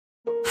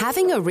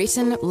Having a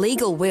written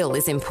legal will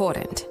is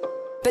important,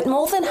 but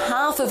more than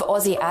half of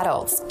Aussie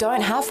adults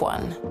don't have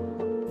one.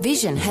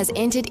 Vision has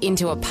entered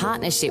into a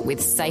partnership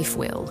with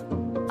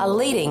SafeWill, a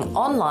leading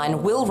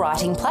online will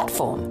writing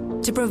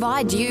platform, to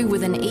provide you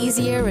with an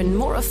easier and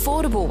more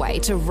affordable way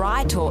to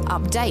write or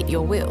update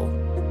your will.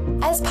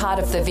 As part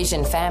of the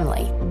Vision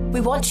family, we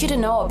want you to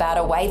know about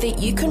a way that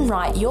you can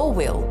write your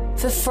will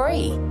for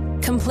free.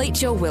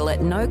 Complete your will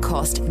at no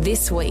cost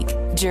this week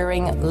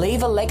during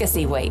Leave a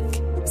Legacy Week.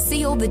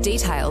 See all the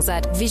details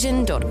at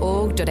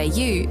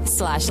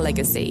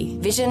vision.org.au/legacy.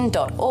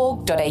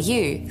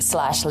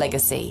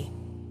 vision.org.au/legacy.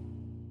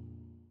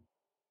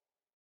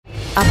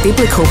 A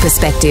biblical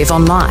perspective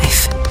on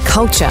life,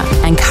 culture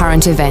and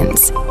current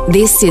events.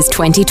 This is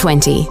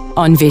 2020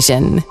 on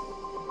Vision.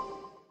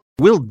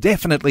 We'll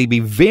definitely be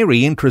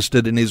very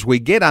interested in as we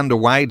get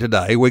underway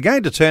today. We're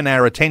going to turn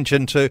our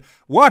attention to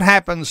what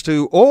happens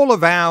to all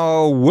of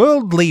our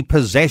worldly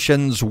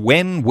possessions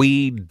when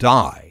we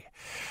die.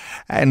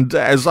 And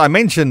as I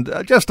mentioned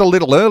just a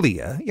little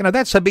earlier,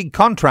 that's a big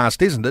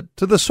contrast, isn't it,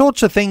 to the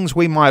sorts of things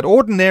we might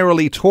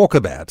ordinarily talk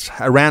about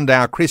around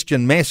our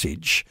Christian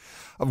message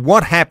of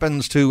what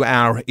happens to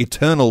our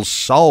eternal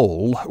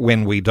soul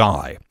when we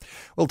die.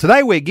 Well,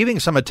 today we're giving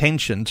some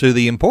attention to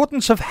the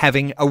importance of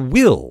having a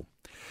will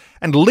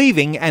and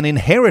leaving an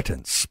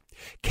inheritance,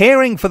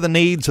 caring for the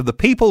needs of the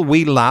people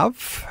we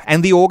love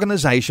and the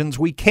organisations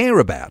we care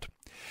about.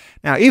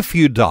 Now, if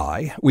you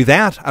die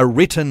without a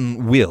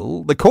written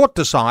will, the court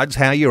decides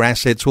how your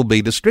assets will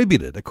be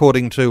distributed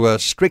according to a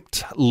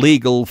strict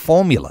legal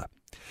formula.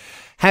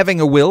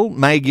 Having a will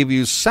may give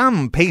you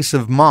some peace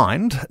of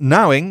mind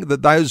knowing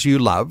that those you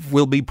love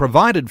will be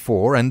provided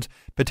for and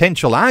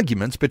potential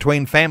arguments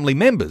between family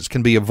members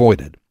can be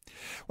avoided.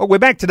 Well, we're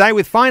back today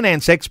with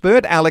finance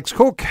expert Alex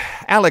Cook.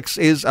 Alex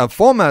is a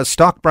former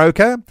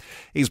stockbroker.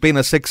 He's been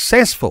a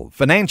successful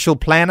financial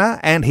planner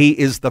and he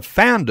is the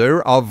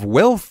founder of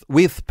Wealth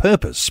with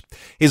Purpose.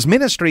 His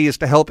ministry is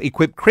to help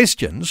equip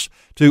Christians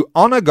to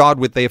honour God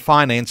with their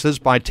finances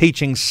by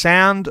teaching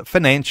sound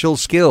financial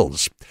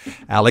skills.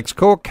 Alex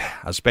Cook,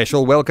 a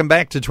special welcome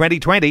back to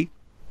 2020.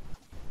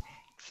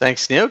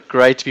 Thanks, Neil.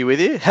 Great to be with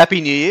you.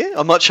 Happy New Year.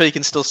 I'm not sure you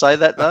can still say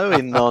that, though,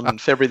 on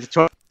February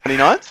the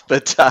 29th,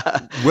 but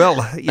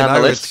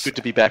nonetheless, it's good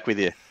to be back with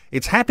you.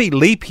 It's Happy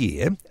Leap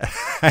Year,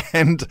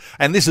 and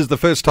this is the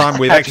first time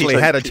we've actually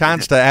had a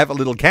chance to have a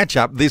little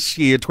catch-up this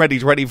year,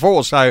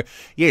 2024. So,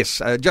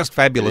 yes, just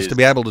fabulous to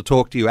be able to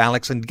talk to you,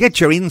 Alex, and get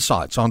your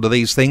insights onto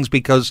these things,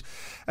 because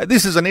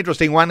this is an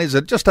interesting one. Is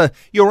it just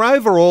your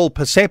overall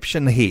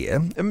perception here?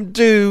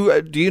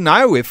 Do you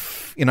know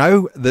if,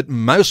 that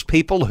most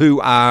people who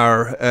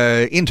are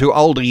into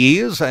older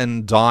years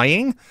and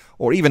dying,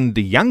 or even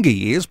the younger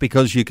years,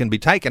 because you can be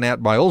taken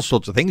out by all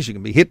sorts of things. You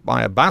can be hit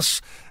by a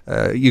bus.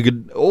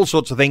 All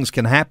sorts of things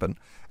can happen.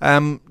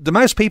 Do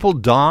most people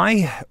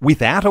die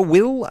without a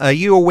will? Are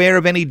you aware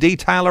of any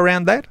detail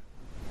around that?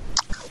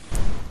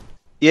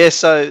 Yeah,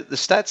 so the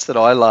stats that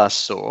I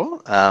last saw,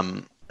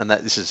 and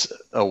that this is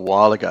a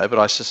while ago, but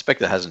I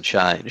suspect it hasn't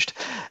changed,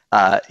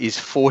 is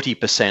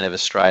 40% of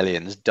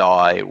Australians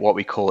die what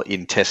we call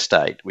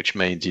intestate, which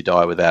means you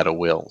die without a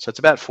will. So it's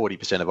about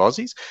 40% of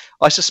Aussies.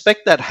 I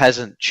suspect that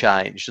hasn't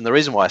changed. And the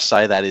reason why I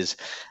say that is,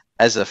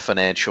 as a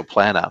financial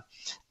planner,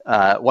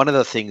 one of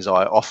the things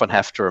I often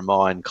have to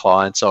remind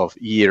clients of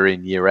year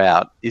in, year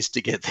out is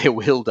to get their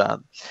will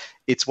done.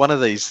 It's one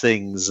of these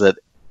things that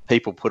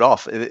people put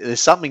off.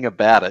 There's something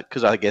about it,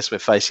 because I guess we're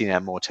facing our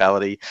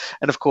mortality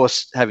and, of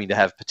course, having to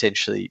have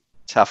potentially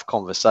tough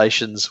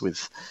conversations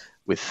with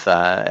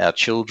our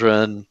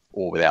children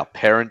or with our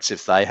parents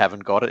if they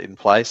haven't got it in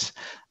place.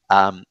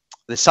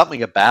 There's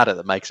something about it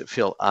that makes it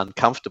feel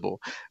uncomfortable,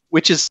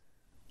 which is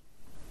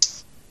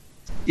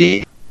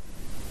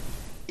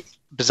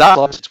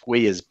bizarre.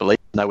 We as believers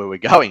know where we're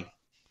going.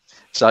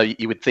 So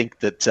you would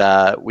think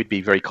that we'd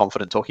be very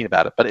confident talking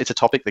about it, but it's a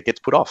topic that gets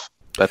put off.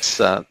 That's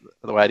the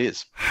way it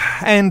is.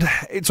 And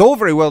it's all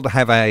very well to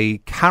have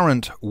a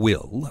current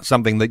will,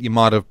 something that you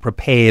might have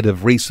prepared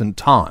of recent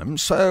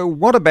times. So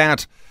what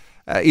about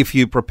if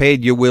you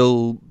prepared your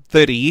will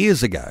 30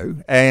 years ago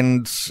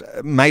and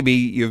maybe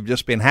you've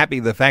just been happy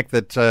the fact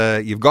that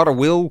you've got a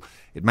will?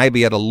 It may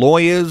be at a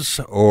lawyer's,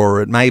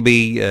 or it may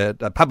be a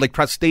public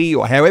trustee,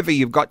 or however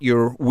you've got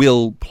your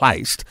will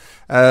placed,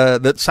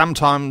 that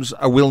sometimes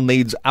a will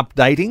needs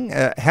updating.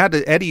 How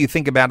do you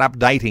think about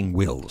updating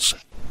wills?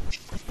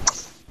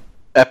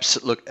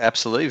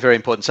 Absolutely, very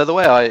important. So the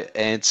way I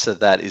answer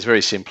that is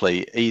very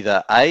simply,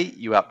 either A,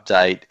 you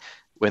update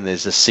when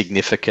there's a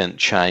significant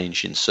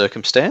change in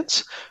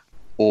circumstance,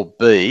 or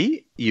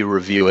B, you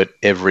review it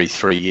every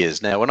 3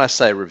 years. Now, when I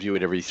say review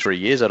it every 3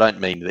 years, I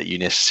don't mean that you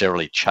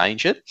necessarily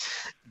change it,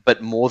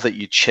 but more that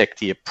you check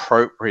the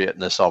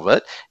appropriateness of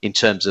it in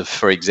terms of,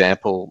 for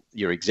example,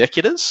 your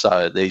executors.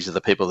 So these are the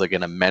people that are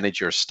going to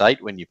manage your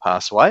estate when you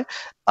pass away.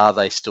 Are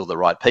they still the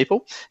right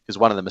people? Because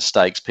one of the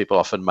mistakes people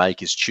often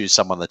make is choose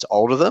someone that's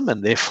older than them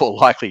and therefore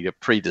likely to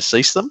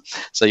predecease them.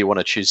 So you want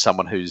to choose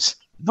someone who's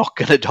not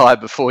going to die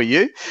before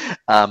you.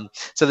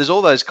 So there's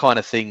all those kind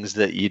of things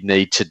that you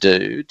need to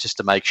do just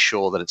to make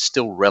sure that it's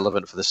still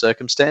relevant for the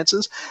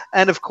circumstances,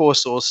 and of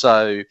course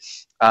also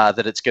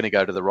that it's going to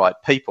go to the right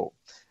people.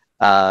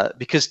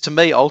 Because to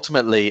me,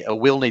 ultimately, a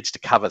will needs to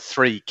cover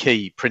three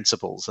key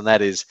principles, and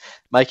that is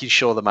making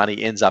sure the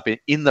money ends up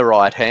in the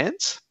right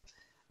hands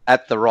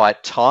at the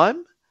right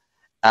time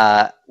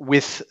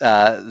with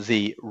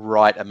the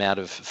right amount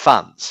of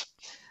funds.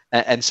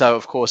 And so,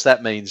 of course,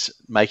 that means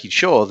making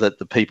sure that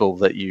the people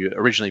that you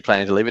originally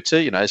planned to leave it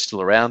to,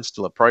 still around,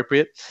 still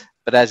appropriate.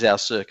 But as our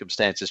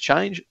circumstances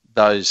change,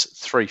 those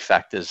three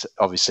factors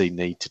obviously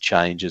need to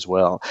change as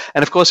well.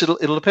 And of course, it'll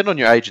depend on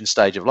your age and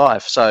stage of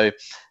life. So,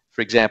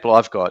 for example,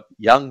 I've got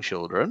young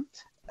children,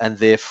 and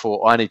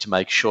therefore I need to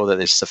make sure that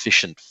there's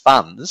sufficient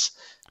funds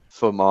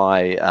for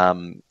my,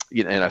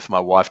 for my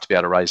wife to be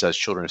able to raise those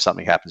children if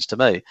something happens to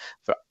me.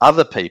 For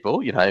other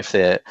people, if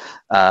they're,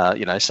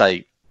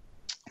 say,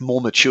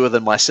 more mature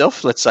than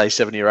myself, let's say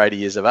 70 or 80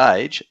 years of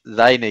age,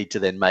 they need to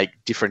then make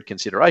different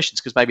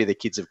considerations because maybe their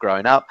kids have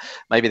grown up,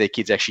 maybe their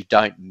kids actually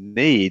don't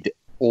need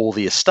all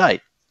the estate,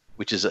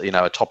 which is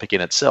a topic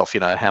in itself.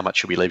 How much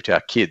should we leave to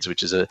our kids,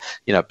 which is a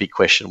big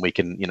question we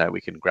can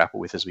grapple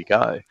with as we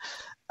go.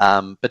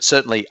 But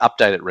certainly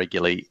update it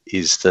regularly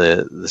is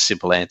the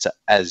simple answer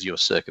as your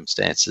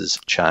circumstances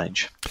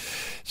change.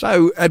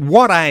 So at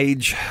what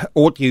age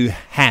ought you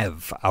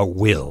have a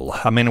will?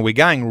 I mean, are we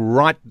going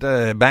right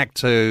back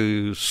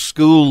to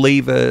school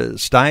leaver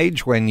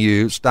stage when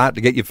you start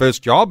to get your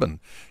first job and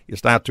you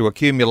start to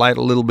accumulate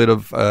a little bit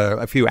of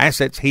a few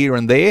assets here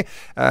and there?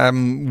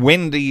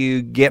 When do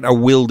you get a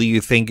will, do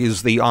you think,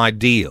 is the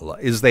ideal?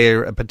 Is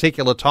there a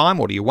particular time,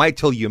 or do you wait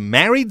till you're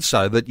married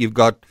so that you've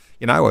got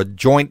a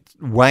joint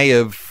way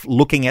of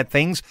looking at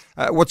things?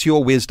 What's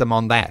your wisdom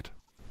on that?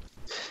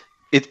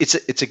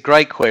 It's a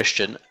great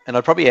question, and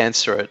I'd probably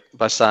answer it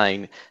by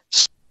saying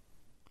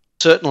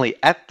certainly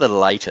at the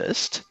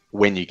latest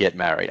when you get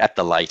married, at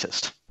the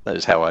latest. That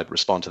is how I'd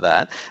respond to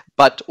that.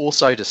 But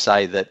also to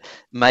say that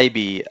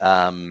maybe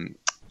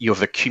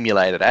you've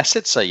accumulated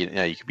assets. So you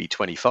could be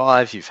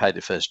 25, you've had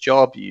your first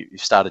job,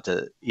 you've started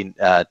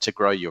to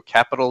grow your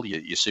capital,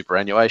 your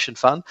superannuation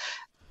fund.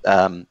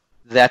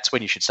 That's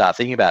when you should start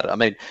thinking about it. I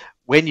mean,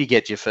 when you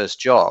get your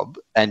first job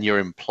and your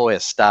employer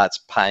starts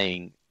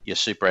paying your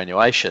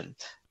superannuation,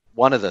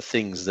 one of the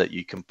things that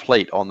you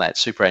complete on that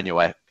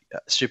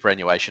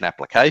superannuation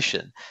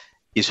application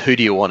is who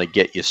do you want to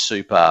get your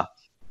super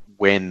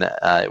when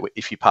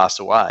if you pass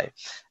away.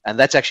 And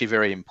that's actually a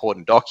very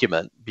important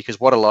document, because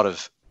what a lot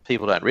of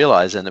people don't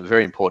realize, and a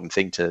very important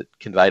thing to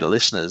convey to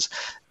listeners,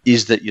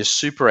 is that your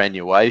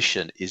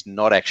superannuation is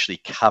not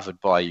actually covered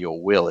by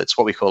your will. It's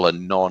what we call a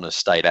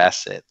non-estate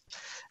asset.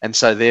 And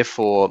so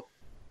therefore,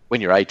 when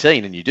you're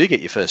 18 and you do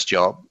get your first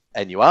job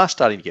and you are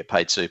starting to get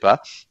paid super,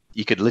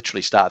 you could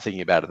literally start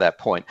thinking about it at that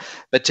point.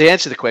 But to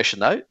answer the question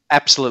though,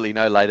 absolutely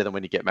no later than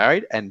when you get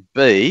married, and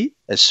B,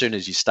 as soon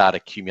as you start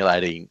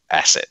accumulating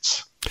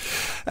assets.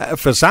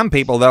 For some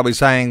people, they'll be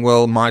saying,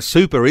 well, my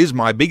super is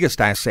my biggest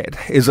asset.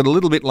 Is it a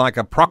little bit like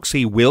a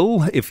proxy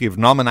will if you've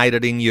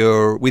nominated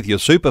with your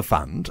super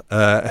fund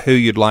who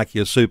you'd like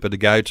your super to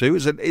go to?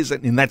 Is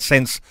it in that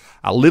sense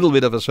a little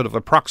bit of a sort of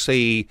a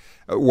proxy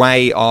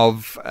way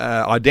of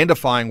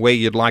identifying where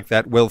you'd like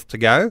that wealth to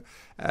go?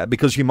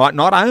 Because you might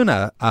not own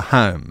a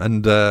home,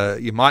 and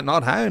you might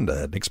not own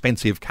an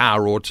expensive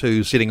car or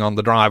two sitting on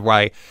the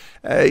driveway.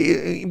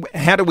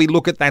 How do we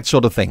look at that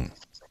sort of thing?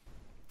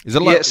 So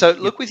to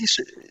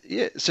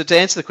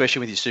answer the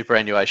question with your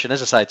superannuation,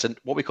 as I say, it's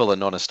what we call a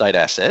non-estate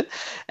asset.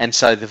 And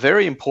so the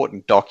very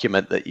important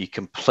document that you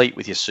complete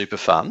with your super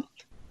fund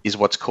is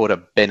what's called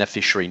a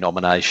beneficiary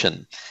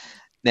nomination.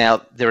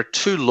 Now, there are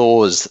two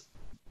laws,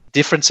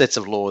 different sets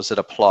of laws that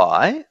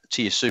apply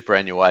to your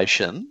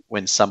superannuation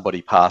when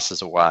somebody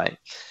passes away.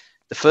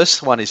 The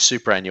first one is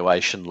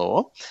superannuation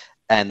law,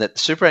 and that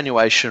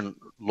superannuation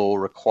law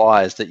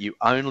requires that you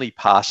only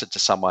pass it to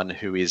someone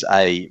who is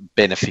a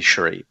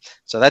beneficiary.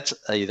 So that's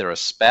either a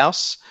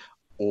spouse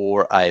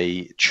or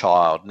a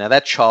child. Now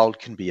that child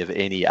can be of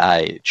any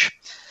age.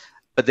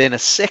 But then a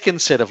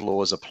second set of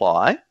laws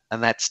apply,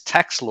 and that's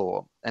tax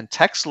law. And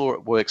tax law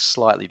works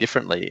slightly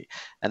differently.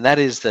 And that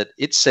is that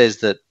it says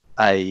that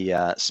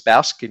a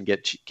spouse can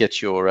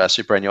get your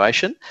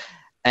superannuation,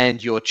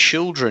 and your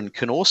children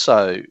can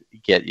also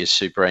get your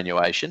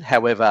superannuation.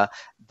 However,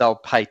 they'll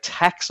pay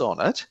tax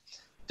on it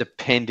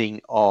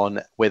depending on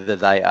whether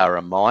they are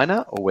a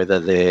minor or whether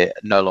they're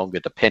no longer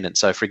dependent.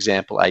 So, for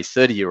example, a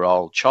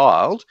 30-year-old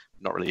child,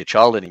 not really a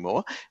child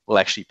anymore, will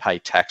actually pay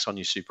tax on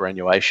your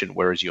superannuation,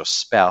 whereas your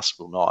spouse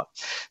will not.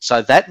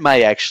 So that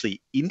may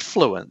actually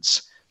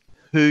influence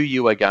who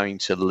you are going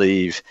to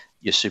leave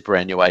your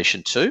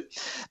superannuation to.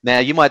 Now,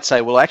 you might say,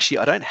 well, actually,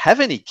 I don't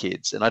have any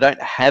kids and I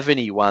don't have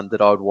anyone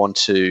that I would want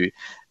to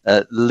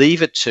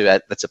leave it to.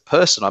 That's a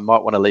person. I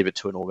might want to leave it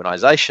to an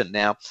organisation.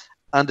 Now,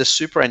 under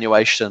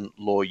superannuation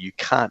law, you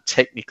can't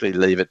technically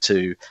leave it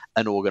to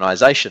an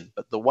organisation.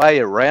 But the way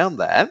around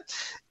that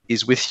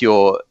is with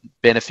your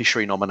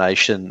beneficiary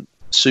nomination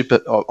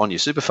your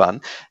super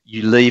fund,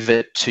 you leave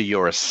it to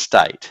your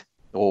estate,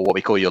 or what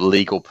we call your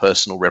legal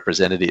personal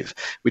representative,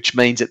 which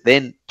means it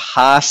then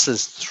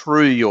passes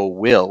through your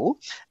will,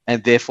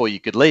 and therefore you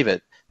could leave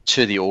it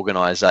to the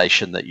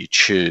organisation that you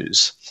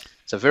choose.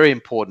 So very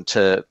important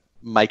to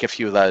make a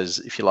few of those,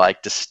 if you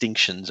like,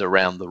 distinctions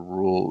around the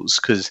rules,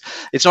 because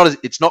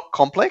it's not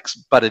complex,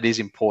 but it is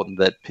important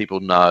that people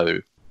know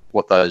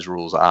what those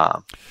rules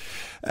are.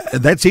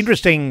 That's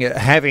interesting,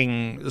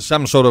 having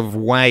some sort of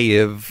way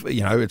of,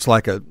 it's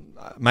like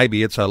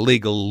maybe it's a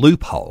legal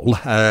loophole,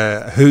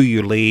 who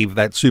you leave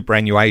that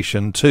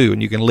superannuation to,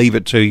 and you can leave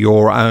it to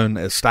your own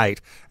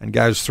estate and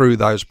goes through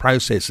those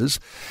processes.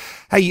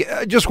 Hey,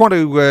 I just want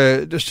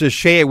to just to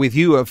share with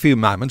you a few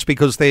moments,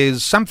 because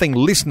there's something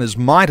listeners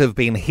might have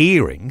been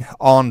hearing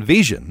on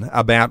Vision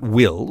about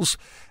wills,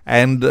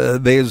 and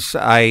there's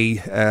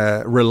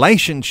a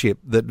relationship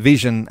that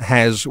Vision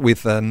has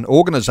with an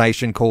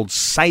organisation called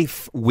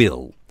Safe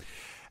Will,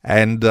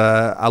 and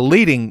a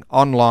leading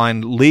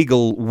online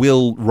legal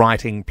will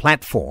writing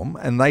platform,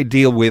 and they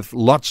deal with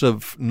lots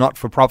of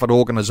not-for-profit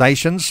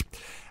organisations.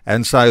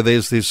 And so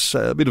there's this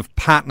bit of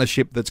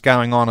partnership that's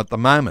going on at the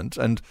moment.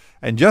 And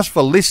just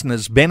for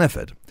listeners'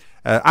 benefit,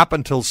 up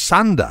until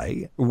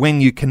Sunday, when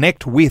you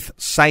connect with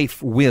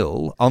Safe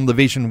Will on the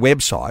Vision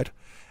website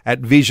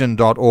at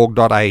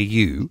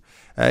vision.org.au,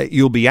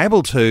 you'll be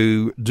able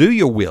to do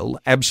your will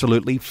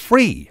absolutely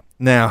free.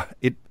 Now,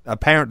 it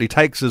apparently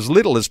takes as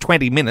little as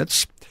 20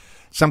 minutes,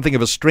 something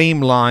of a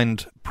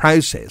streamlined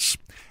process,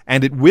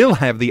 and it will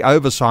have the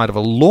oversight of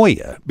a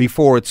lawyer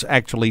before it's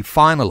actually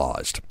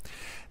finalised.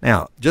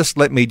 Now,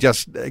 let me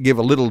give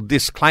a little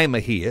disclaimer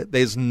here.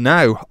 There's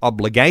no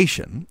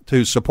obligation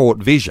to support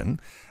Vision.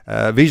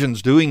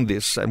 Vision's doing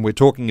this, and we're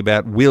talking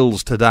about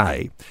wills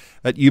today.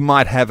 But you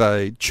might have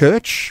a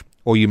church,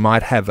 or you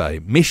might have a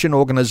mission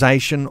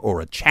organisation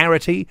or a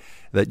charity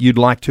that you'd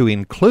like to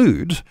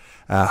include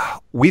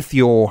with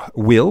your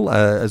will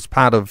as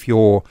part of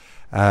your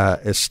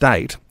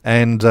estate.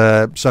 And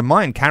so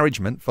my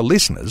encouragement for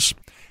listeners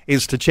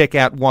is to check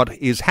out what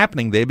is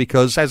happening there,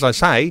 because, as I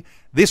say,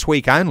 this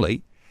week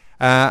only,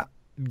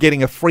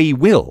 getting a free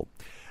will.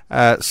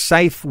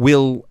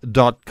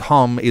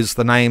 Safewill.com is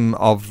the name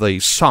of the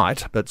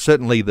site, but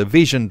certainly the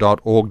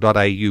vision.org.au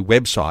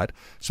website,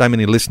 so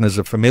many listeners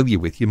are familiar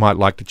with. You might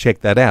like to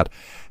check that out.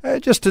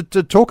 Just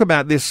to talk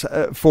about this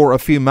for a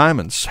few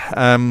moments,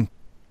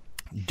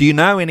 do you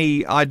know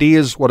any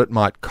ideas what it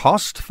might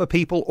cost for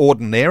people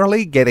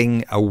ordinarily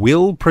getting a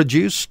will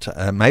produced,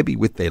 maybe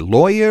with their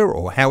lawyer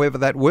or however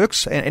that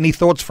works? Any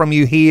thoughts from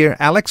you here,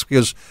 Alex?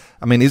 Because,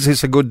 is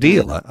this a good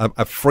deal,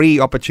 a free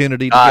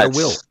opportunity to get a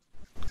will?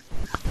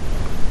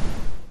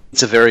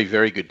 It's a very,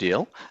 very good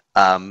deal.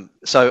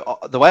 So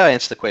the way I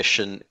answer the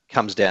question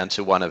comes down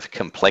to one of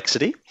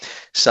complexity.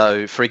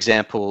 So, for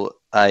example,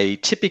 a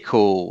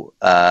typical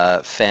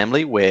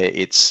family where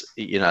it's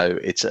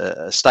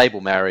a stable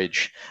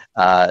marriage,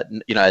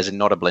 as in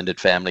not a blended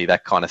family,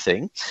 that kind of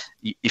thing.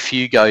 If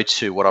you go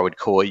to what I would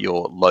call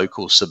your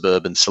local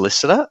suburban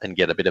solicitor and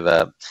get a bit of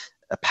a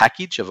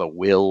package of a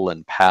will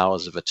and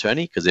powers of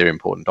attorney, because they're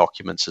important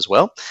documents as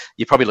well,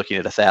 you're probably looking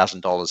at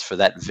 $1,000 for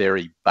that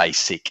very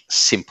basic,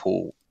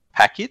 simple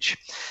package.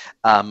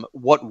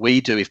 What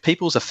we do, if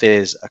people's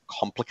affairs are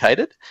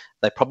complicated,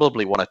 they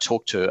probably want to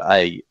talk to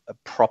a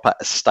proper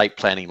estate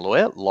planning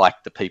lawyer, like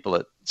the people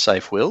at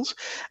Safe Wills,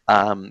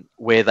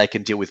 where they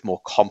can deal with more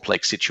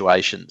complex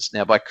situations.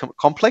 Now, by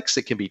complex,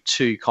 there can be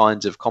two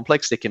kinds of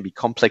complex. There can be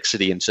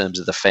complexity in terms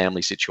of the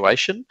family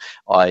situation,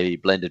 i.e.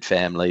 blended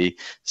family,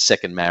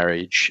 second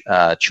marriage,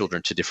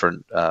 children to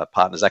different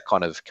partners, that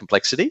kind of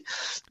complexity.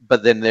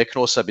 But then there can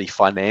also be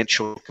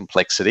financial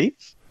complexity.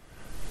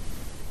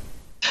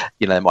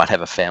 They might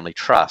have a family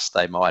trust.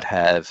 They might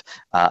have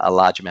a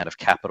large amount of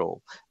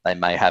capital. They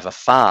may have a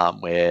farm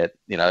where,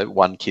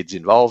 one kid's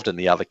involved and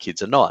the other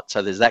kids are not.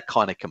 So there's that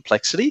kind of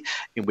complexity,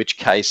 in which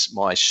case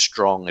my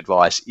strong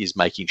advice is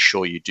making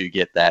sure you do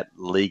get that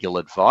legal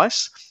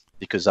advice,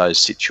 because those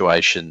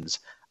situations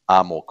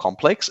are more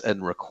complex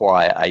and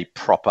require a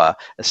proper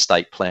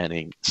estate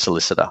planning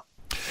solicitor.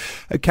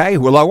 Okay,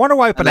 well, I want to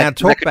open our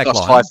talkback line.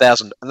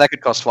 That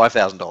could cost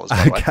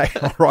 $5,000. Okay,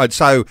 all right.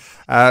 So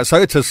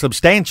it's a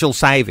substantial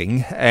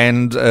saving,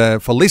 and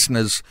for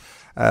listeners,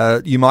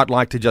 you might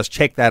like to just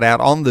check that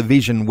out on the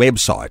Vision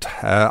website.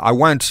 I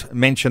won't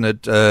mention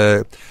it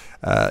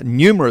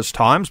numerous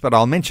times, but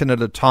I'll mention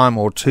it a time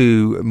or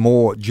two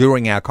more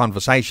during our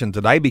conversation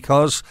today,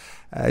 because,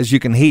 as you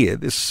can hear,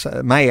 this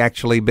may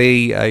actually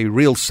be a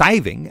real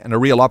saving and a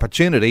real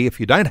opportunity, if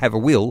you don't have a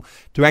will,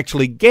 to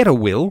actually get a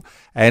will,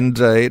 and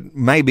it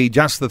may be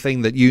just the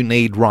thing that you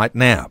need right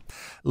now.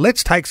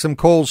 Let's take some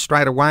calls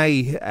straight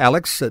away,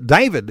 Alex.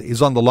 David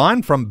is on the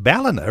line from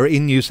Ballina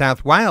in New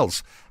South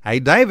Wales.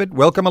 Hey, David,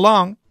 welcome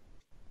along.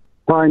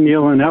 Hi,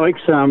 Neil and Alex.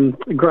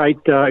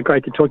 Great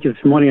to talk to you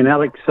this morning. And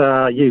Alex,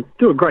 you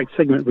do a great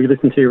segment we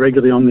listen to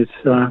regularly on this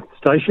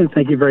station.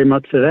 Thank you very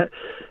much for that.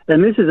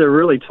 And this is a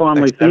really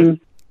timely thing.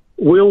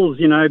 Wills,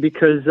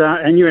 because,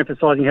 and you're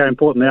emphasising how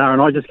important they are,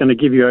 and I'm just going to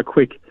give you a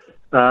quick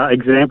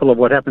example of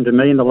what happened to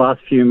me in the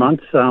last few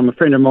months. A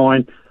friend of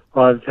mine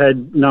I've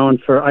had known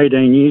for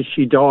 18 years,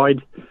 she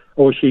died,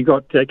 or she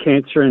got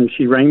cancer, and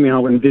she rang me. I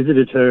went and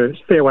visited her.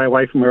 It's a fair way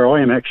away from where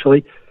I am,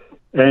 actually.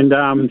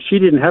 And she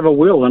didn't have a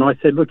will, and I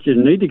said, look, you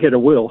need to get a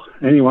will.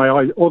 Anyway,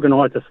 I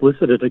organised a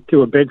solicitor to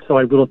do a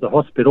bedside will at the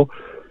hospital.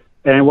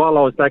 And while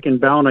I was back in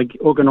Ballina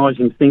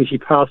organising things, she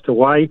passed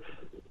away.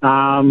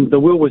 The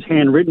will was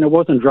handwritten. It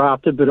wasn't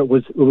drafted, but it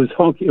was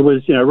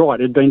right.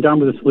 It had been done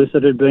with a solicitor.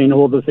 It had been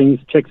all the things,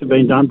 checks had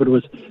been done, but it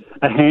was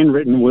a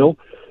handwritten will.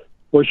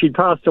 Well, she'd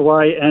passed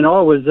away, and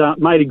I was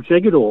made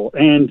executor,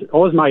 and I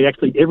was made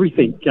actually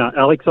everything.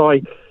 Alex,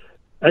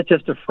 as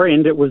just a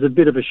friend, it was a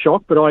bit of a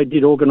shock, but I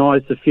did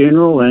organise the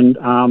funeral, and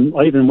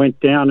I even went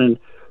down and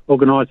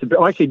organised.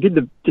 I actually did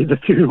the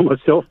funeral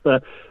myself,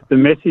 the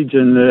message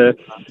and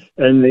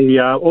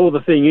the all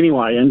the thing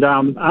anyway. And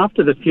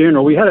after the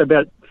funeral, we had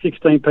about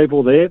 16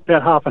 people there,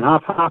 about half and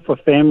half. Half were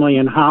family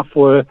and half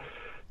were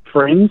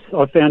friends.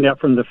 I found out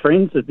from the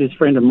friends that this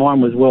friend of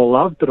mine was well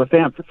loved, but I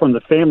found from the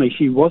family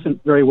she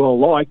wasn't very well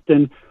liked,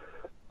 and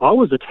I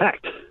was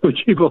attacked, would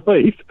you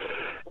believe?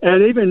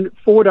 And even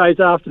 4 days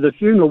after the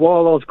funeral,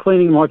 while I was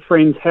cleaning my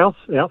friend's house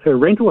out, her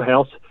rental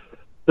house,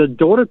 the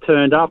daughter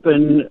turned up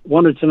and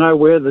wanted to know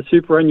where the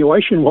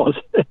superannuation was.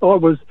 I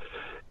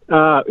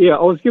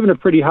was given a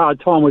pretty hard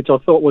time, which I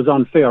thought was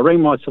unfair. I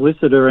rang my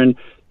solicitor and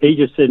he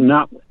just said,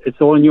 no,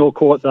 it's all in your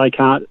court. They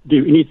can't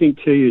do anything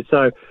to you.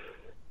 So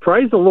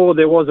praise the Lord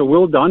there was a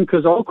will done,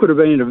 because I could have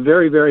been in a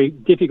very, very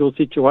difficult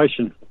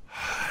situation.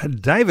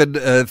 David,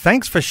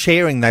 thanks for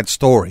sharing that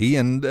story.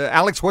 And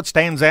Alex, what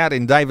stands out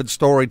in David's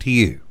story to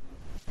you?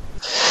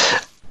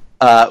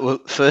 Well,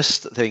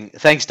 first thing,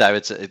 thanks,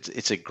 David.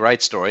 It's a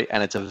great story,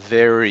 and it's a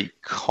very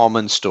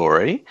common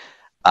story.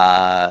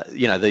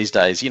 These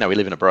days, we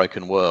live in a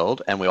broken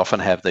world, and we often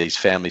have these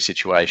family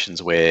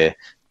situations where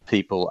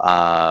people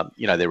are,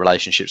 their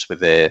relationships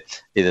with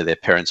either their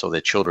parents or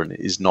their children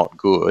is not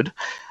good.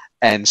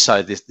 And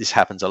so this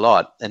happens a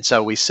lot. And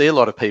so we see a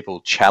lot of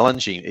people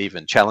challenging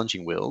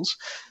wills,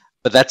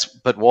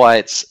 but why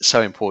it's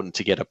so important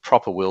to get a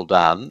proper will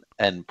done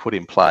and put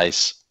in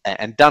place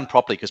and done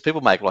properly, because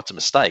people make lots of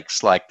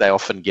mistakes. Like they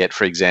often get,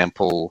 for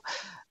example,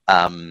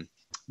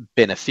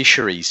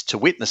 beneficiaries to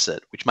witness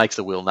it, which makes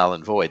the will null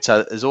and void.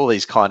 So there's all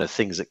these kind of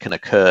things that can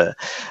occur.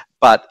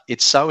 But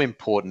it's so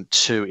important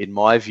to, in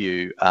my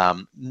view,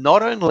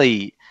 not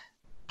only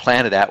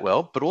plan it out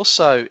well, but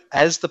also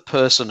as the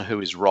person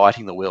who is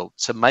writing the will,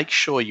 to make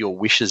sure your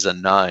wishes are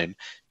known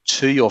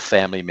to your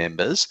family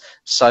members,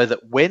 so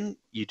that when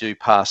you do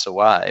pass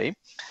away,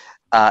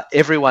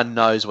 everyone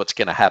knows what's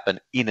going to happen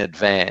in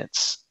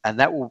advance. And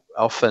that will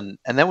often,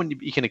 and then when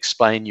you can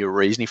explain your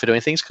reasoning for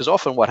doing things, because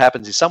often what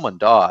happens is someone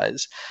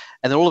dies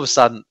and then all of a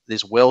sudden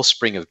this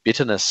wellspring of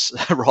bitterness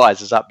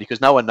rises up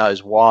because no one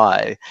knows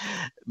why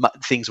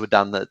things were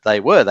done that they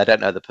were. They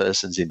don't know the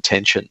person's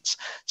intentions.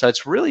 So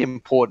it's really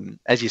important,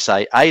 as you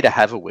say, A, to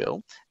have a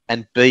will,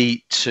 and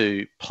B,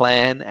 to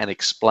plan and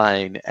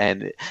explain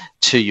and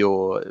to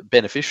your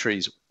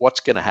beneficiaries what's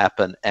going to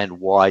happen and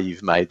why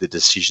you've made the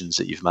decisions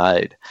that you've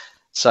made.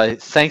 So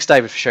thanks,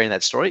 David, for sharing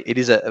that story. It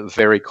is a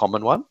very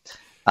common one,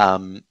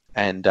 and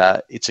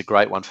it's a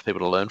great one for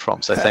people to learn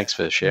from. So thanks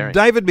for sharing.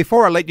 David,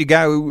 before I let you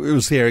go,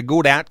 was there a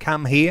good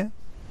outcome here?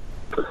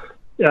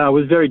 It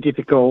was very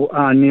difficult,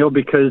 Neil,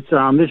 because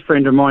this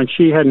friend of mine,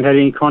 she hadn't had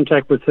any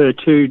contact with her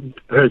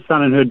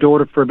son and her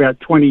daughter for about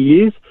 20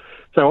 years.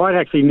 So I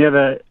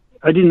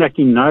didn't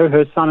actually know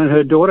her son and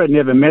her daughter. I'd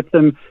never met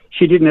them.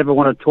 She didn't ever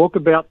want to talk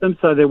about them.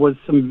 So there was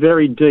some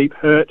very deep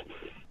hurt.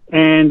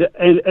 And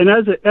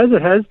as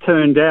it has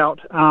turned out,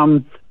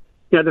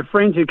 the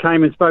friends who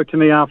came and spoke to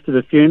me after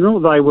the funeral,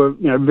 they were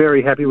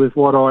very happy with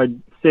what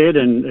I'd said,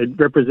 and it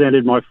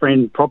represented my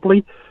friend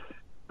properly.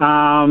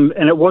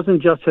 And it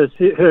wasn't just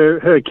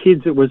her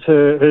kids; it was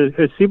her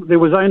there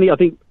was only, I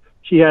think,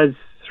 she has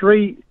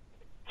three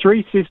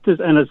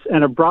sisters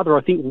and a brother.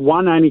 I think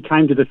one only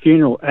came to the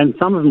funeral, and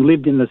some of them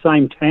lived in the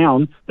same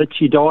town that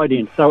she died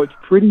in. So it's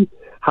pretty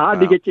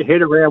hard to get your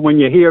head around when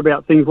you hear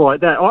about things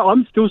like that.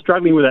 I'm still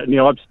struggling with that,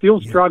 Neil. I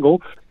still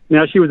struggle.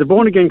 Now, she was a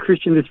born-again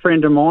Christian, this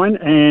friend of mine,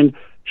 and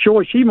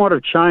sure, she might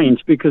have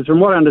changed, because from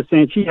what I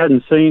understand, she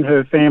hadn't seen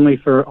her family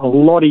for a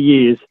lot of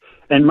years,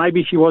 and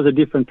maybe she was a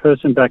different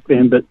person back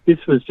then, but this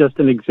was just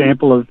an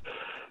example of,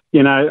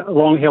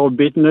 long-held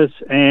bitterness.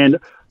 And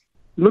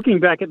looking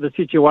back at the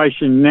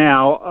situation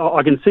now,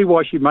 I can see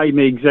why she made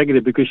me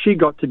executive, because she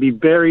got to be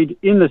buried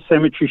in the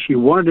cemetery she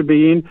wanted to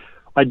be in.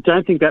 I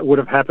don't think that would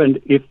have happened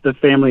if the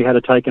family had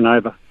taken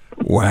over.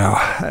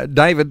 Wow.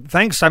 David,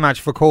 thanks so much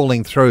for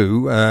calling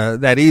through.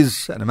 That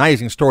is an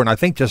amazing story, and I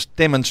think just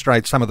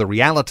demonstrates some of the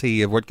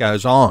reality of what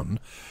goes on.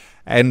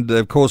 And,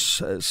 of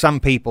course, some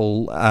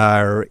people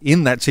are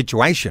in that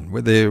situation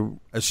where they're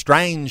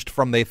estranged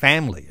from their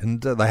family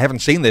and they haven't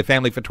seen their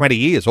family for 20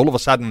 years. All of a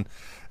sudden,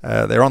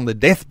 they're on the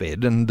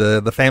deathbed and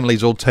the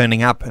family's all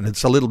turning up, and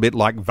it's a little bit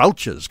like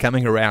vultures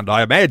coming around,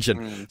 I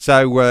imagine.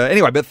 So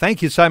anyway, but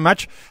thank you so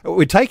much.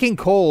 We're taking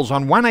calls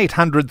on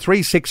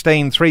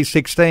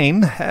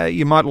 1-800-316-316.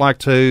 You might like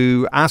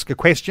to ask a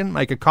question,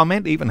 make a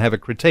comment, even have a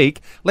critique.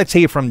 Let's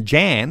hear from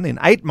Jan in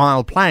 8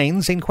 Mile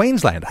Plains in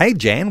Queensland. Hey,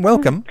 Jan,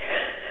 welcome.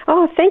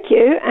 Oh, thank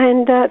you.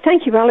 And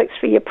thank you, Alex,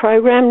 for your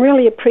program.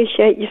 Really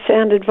appreciate your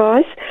sound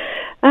advice.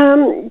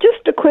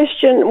 Just a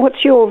question,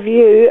 what's your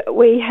view?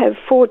 We have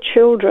 4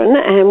 children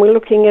and we're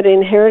looking at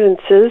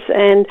inheritances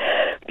and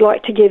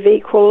like to give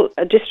equal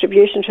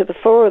distribution to the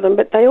 4 of them,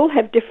 but they all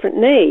have different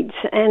needs,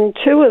 and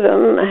 2 of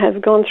them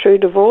have gone through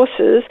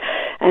divorces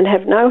and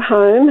have no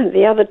home.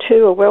 The other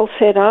 2 are well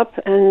set up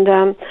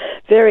and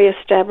very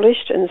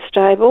established and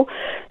stable.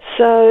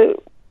 So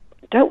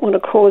don't want to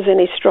cause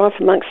any strife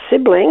amongst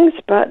siblings,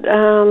 but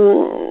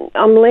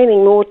I'm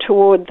leaning more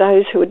toward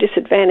those who are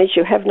disadvantaged,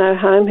 who have no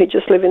home, who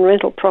just live in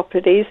rental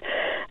properties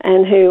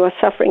and who are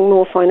suffering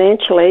more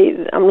financially.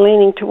 I'm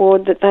leaning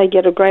toward that they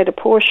get a greater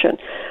portion.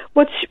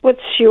 What's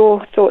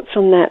your thoughts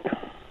on that?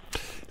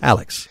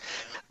 Alex.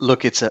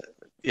 Look, it's a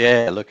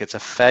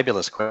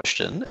fabulous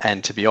question,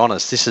 and to be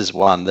honest, this is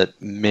one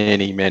that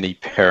many, many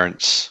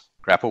parents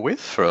grapple with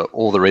for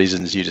all the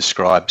reasons you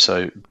described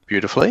so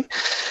beautifully.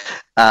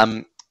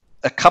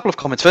 A couple of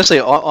comments. Firstly,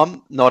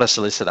 I'm not a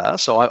solicitor,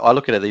 so I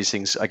look at these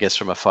things, I guess,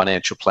 from a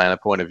financial planner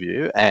point of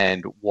view,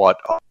 and they'll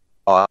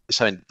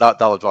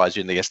advise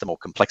you in, I guess, the more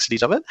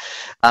complexities of it.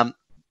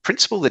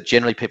 Principle that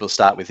generally people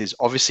start with is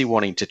obviously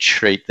wanting to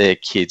treat their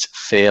kids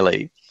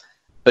fairly,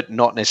 but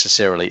not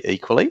necessarily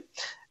equally.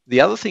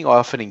 The other thing I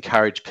often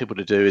encourage people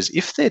to do is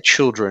if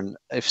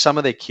some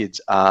of their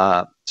kids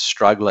are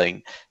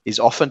struggling, is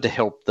often to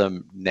help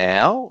them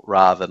now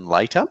rather than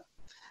later.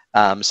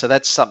 So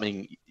that's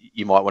something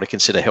you might want to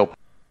consider helping,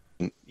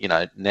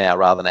 now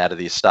rather than out of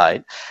the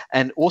estate.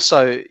 And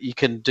also you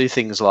can do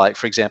things like,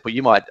 for example,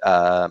 you might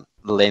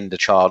lend a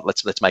child,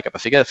 let's make up a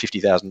figure,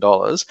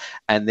 $50,000,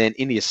 and then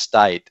in the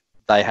estate,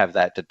 they have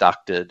that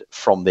deducted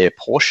from their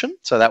portion.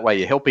 So that way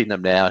you're helping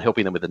them now,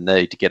 helping them with a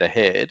need to get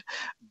ahead,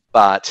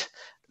 but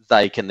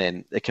it can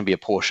be a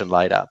portion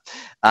later.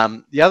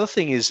 The other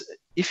thing is,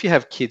 if you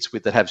have kids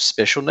that have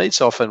special needs,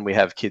 so often we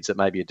have kids that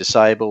maybe are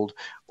disabled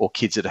or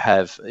kids that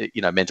have,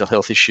 mental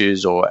health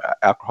issues or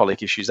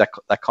alcoholic issues, that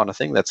kind of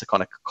thing. That's a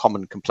kind of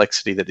common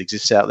complexity that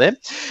exists out there,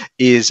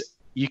 is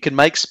you can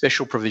make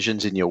special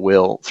provisions in your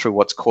will through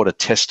what's called a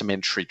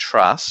testamentary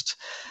trust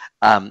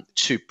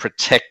to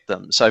protect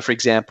them. So, for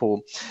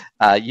example,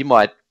 you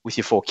might, with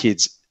your 4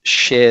 kids,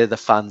 share the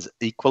funds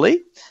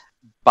equally,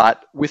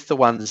 but with the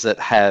ones that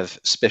have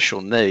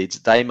special needs,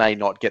 they may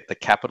not get the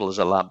capital as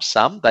a lump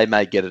sum. They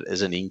may get it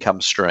as an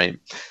income stream.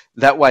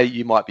 That way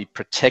you might be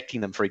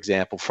protecting them, for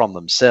example, from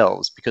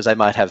themselves, because they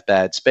might have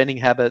bad spending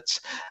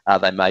habits,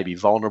 they may be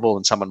vulnerable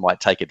and someone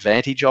might take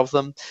advantage of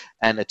them.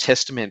 And a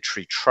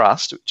testamentary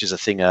trust, which is a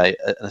thing an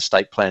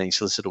estate planning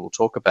solicitor will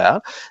talk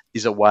about,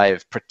 is a way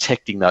of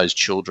protecting those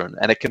children.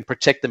 And it can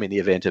protect them in the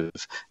event of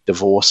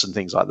divorce and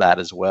things like that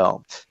as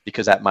well,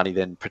 because that money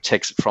then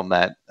protects from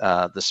that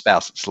the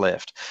spouse that's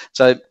left.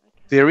 So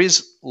there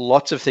is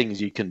lots of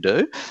things you can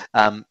do.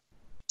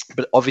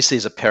 But obviously,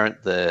 as a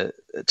parent,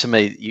 to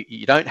me,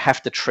 you don't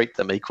have to treat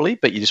them equally,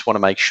 but you just want to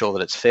make sure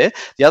that it's fair.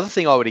 The other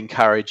thing I would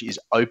encourage is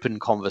open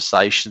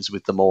conversations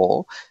with them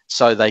all,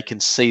 so they can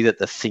see that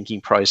the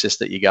thinking process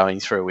that you're going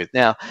through with.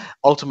 Now,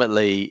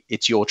 ultimately,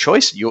 it's your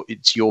choice,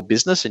 it's your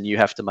business, and you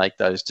have to make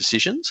those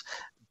decisions.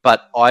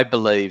 But I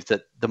believe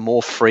that the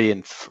more free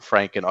and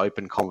frank and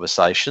open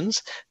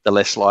conversations, the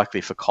less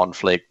likely for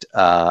conflict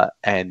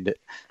and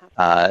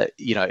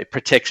it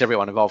protects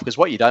everyone involved, because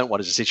what you don't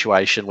want is a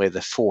situation where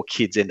the 4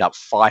 kids end up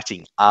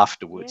fighting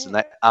afterwards and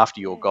that after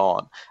you're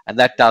gone. And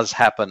that does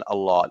happen a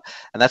lot.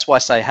 And that's why I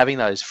say having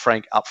those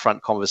frank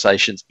upfront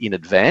conversations in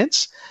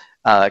advance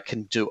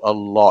can do a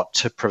lot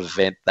to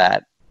prevent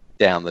that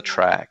down the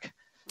track.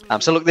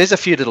 So look, there's a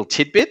few little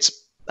tidbits,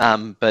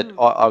 but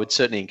I would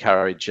certainly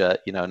encourage,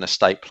 an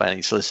estate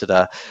planning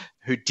solicitor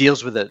who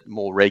deals with it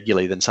more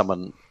regularly than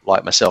someone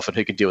like myself and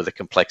who can deal with the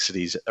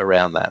complexities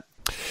around that.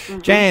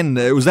 Jan,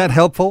 was that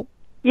helpful?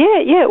 Yeah,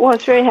 it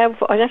was very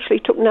helpful. I actually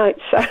took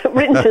notes,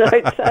 written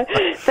notes. So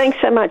thanks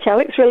so much,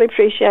 Alex. Really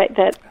appreciate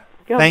that.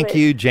 Thank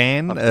you,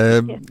 Jan.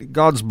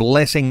 God's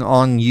blessing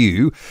on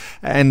you.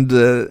 And,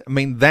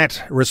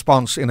 that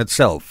response in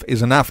itself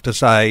is enough to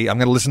say, I'm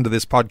going to listen to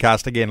this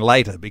podcast again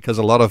later, because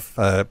a lot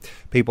of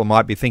people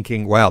might be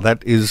thinking, wow,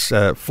 that is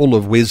full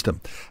of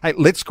wisdom. Hey,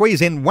 let's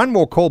squeeze in one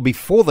more call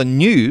before the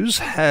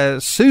news.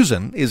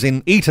 Susan is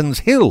in Eaton's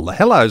Hill.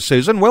 Hello,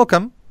 Susan.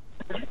 Welcome.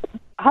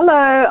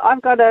 Hello.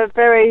 I've got a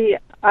very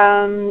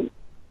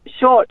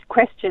short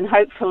question,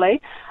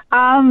 hopefully.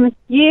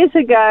 Years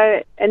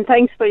ago, and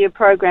thanks for your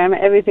program,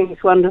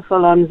 everything's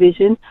wonderful on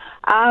Vision.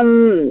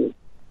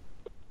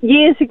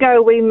 Years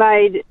ago, we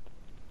made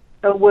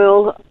a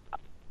will.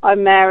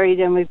 I'm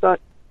married and we've got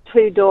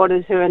 2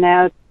 daughters who are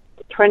now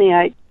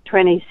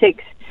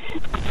 2826.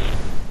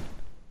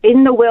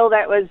 In the will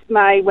that was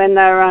made when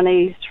they were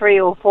only 3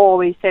 or 4,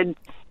 we said,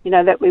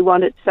 that we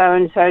wanted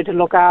so-and-so to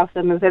look after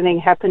them if anything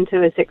happened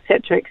to us,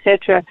 etc.,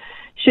 etc.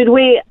 Should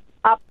we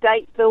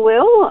update the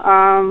will,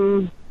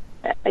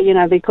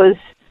 because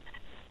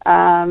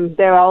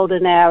they're older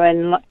now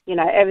and,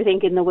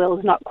 everything in the will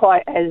is not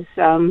quite as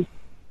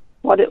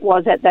what it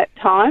was at that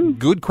time?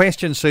 Good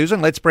question,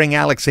 Susan. Let's bring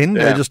Alex in.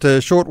 Just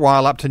a short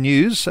while up to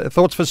news.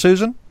 Thoughts for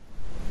Susan?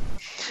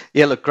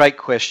 Yeah, look, great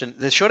question.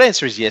 The short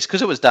answer is yes,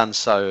 because it was done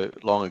so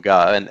long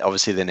ago, and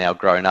obviously they're now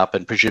grown up,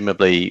 and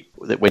presumably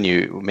when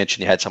you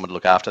mentioned you had someone to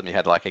look after them, you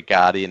had like a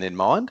guardian in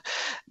mind.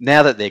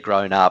 Now that they're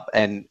grown up,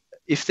 and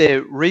if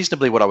they're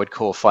reasonably what I would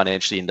call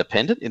financially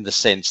independent, in the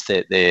sense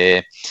that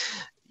they're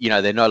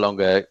no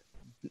longer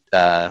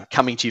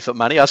coming to you for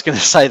money. I was going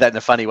to say that in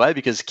a funny way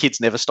because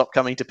kids never stop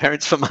coming to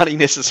parents for money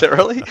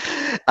necessarily.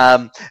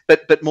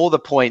 But more the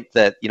point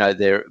that,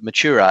 they're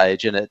mature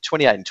age, and at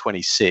 28 and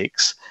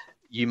 26,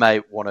 you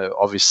may want to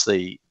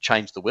obviously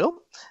change the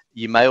will.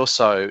 You may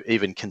also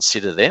even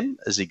consider them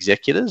as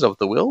executors of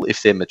the will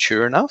if they're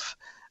mature enough.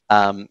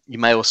 You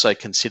may also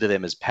consider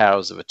them as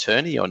powers of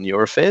attorney on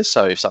your affairs.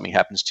 So if something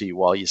happens to you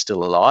while you're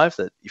still alive,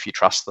 that if you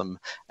trust them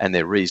and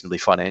they're reasonably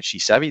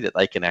financially savvy, that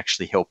they can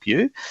actually help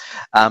you.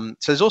 So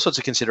there's all sorts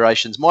of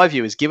considerations. My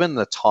view is, given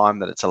the time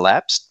that it's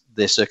elapsed,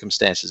 their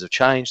circumstances have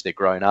changed, they're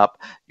grown up,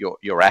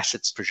 your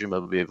assets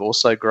presumably have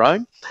also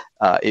grown.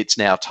 It's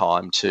now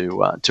time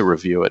to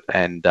review it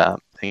and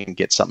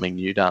get something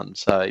new done.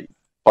 So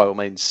by all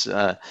means,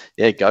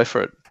 go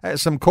for it.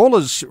 Some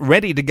callers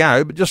ready to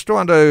go, but just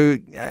trying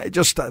to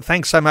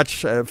thanks so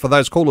much for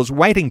those callers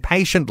waiting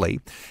patiently.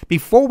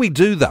 Before we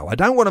do, though, I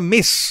don't want to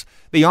miss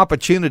the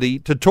opportunity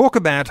to talk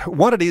about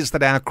what it is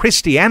that our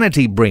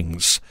Christianity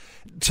brings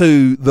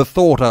to the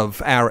thought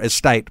of our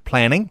estate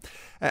planning.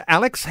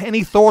 Alex,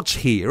 any thoughts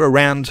here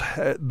around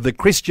the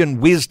Christian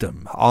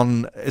wisdom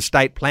on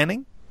estate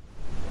planning?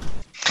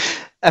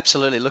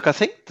 Absolutely. Look, I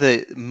think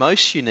the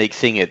most unique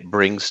thing it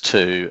brings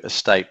to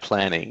estate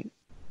planning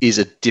is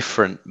a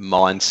different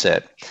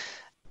mindset.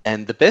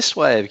 And the best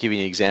way of giving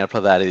an example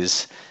of that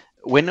is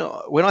when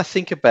I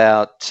think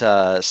about,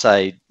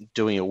 say,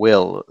 doing a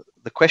will,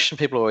 the question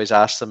people always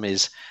ask them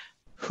is,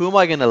 who am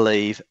I going to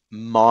leave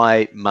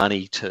my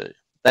money to?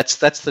 That's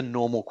the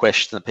normal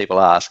question that people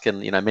ask.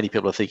 And, many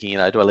people are thinking,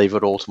 do I leave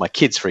it all to my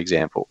kids, for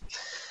example?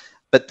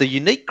 But the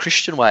unique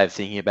Christian way of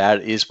thinking about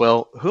it is,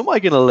 well, who am I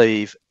going to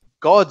leave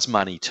God's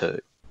money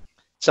to?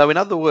 So in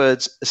other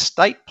words,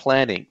 estate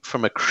planning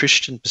from a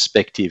Christian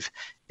perspective,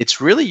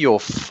 it's really your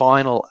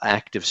final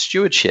act of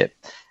stewardship.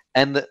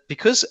 And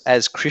because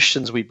as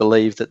Christians we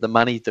believe that the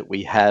money that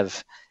we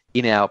have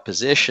in our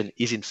possession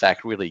is in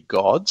fact really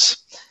God's,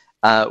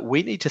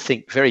 we need to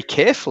think very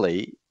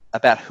carefully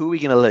about who we're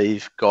going to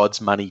leave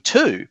God's money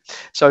to.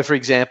 So, for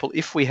example,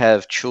 if we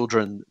have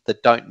children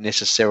that don't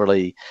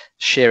necessarily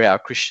share our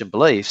Christian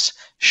beliefs,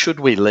 should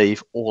we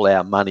leave all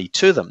our money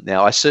to them?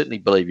 Now, I certainly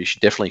believe you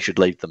definitely should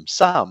leave them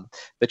some,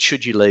 but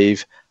should you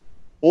leave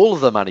all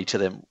of the money to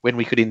them when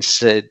we could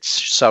instead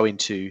sow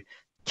into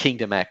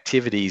kingdom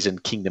activities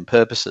and kingdom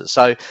purposes?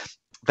 So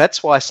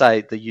that's why I say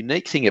the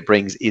unique thing it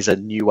brings is a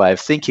new way of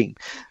thinking.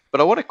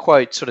 But I want to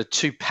quote sort of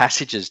two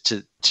passages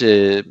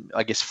to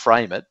I guess,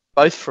 frame it,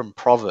 both from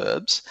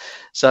Proverbs.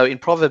 So in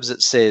Proverbs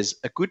it says,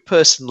 a good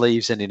person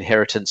leaves an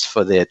inheritance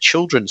for their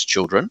children's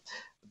children,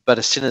 but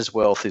a sinner's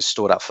wealth is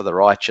stored up for the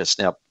righteous.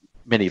 Now,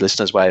 many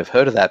listeners may have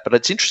heard of that, but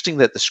it's interesting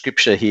that the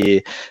scripture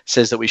here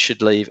says that we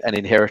should leave an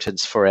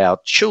inheritance for our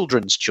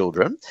children's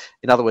children.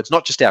 In other words,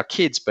 not just our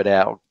kids, but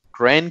our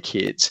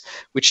grandkids,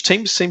 which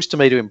seems to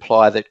me to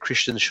imply that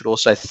Christians should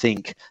also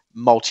think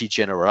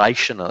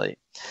multi-generationally.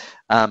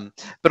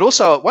 But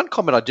also, one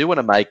comment I do want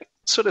to make,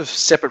 sort of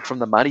separate from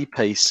the money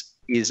piece,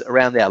 is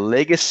around our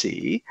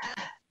legacy.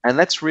 And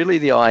that's really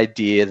the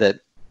idea that,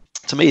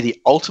 to me, the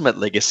ultimate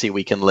legacy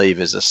we can leave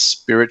is a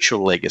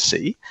spiritual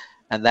legacy.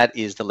 And that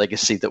is the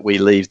legacy that we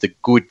leave the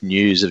good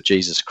news of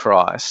Jesus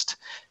Christ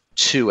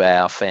to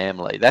our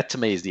family. That, to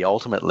me, is the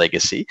ultimate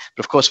legacy.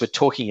 But, of course, we're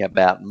talking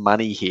about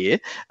money here.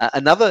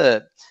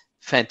 Another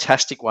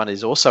fantastic one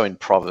is also in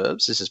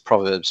Proverbs. This is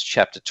Proverbs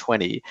chapter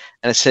 20.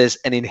 And it says,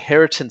 an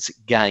inheritance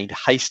gained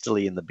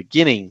hastily in the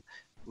beginning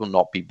will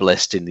not be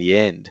blessed in the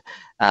end.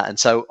 And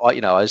so, I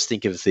just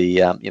think of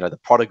the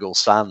prodigal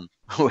son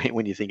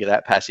when you think of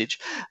that passage.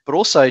 But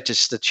also,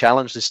 just to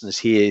challenge listeners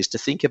here is to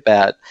think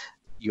about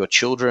your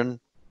children,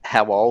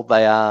 how old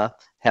they are,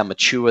 how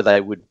mature they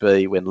would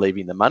be when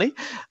leaving the money.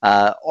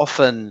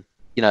 Often,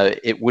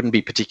 it wouldn't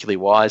be particularly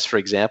wise, for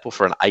example,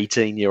 for an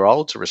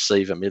 18-year-old to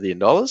receive $1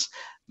 million,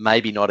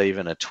 maybe not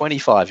even a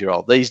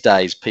 25-year-old. These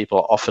days, people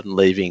are often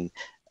leaving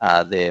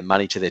their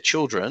money to their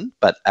children,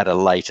 but at a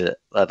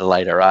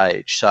later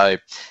age. So,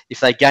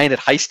 if they gain it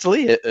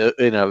hastily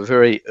in a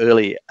very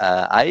early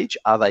age,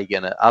 are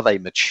they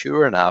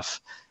mature enough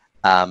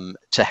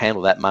to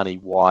handle that money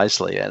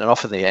wisely? And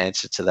often the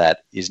answer to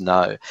that is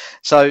no.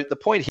 So the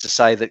point here is to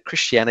say that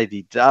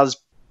Christianity does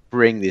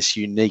bring this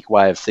unique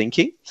way of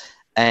thinking,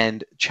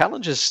 and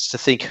challenge us to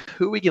think,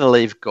 who are we going to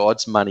leave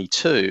God's money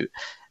to,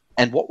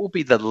 and what will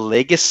be the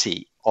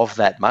legacy of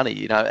that money?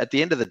 You know, at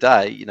the end of the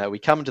day, you know, we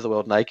come into the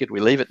world naked, we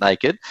leave it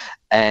naked,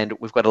 and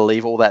we've got to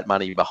leave all that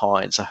money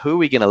behind. So who are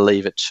we going to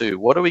leave it to?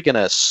 What are we going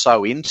to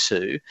sow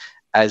into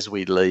as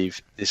we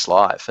leave this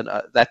life? And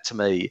that, to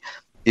me,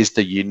 is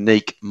the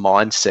unique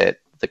mindset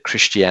that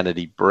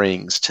Christianity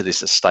brings to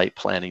this estate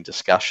planning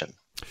discussion.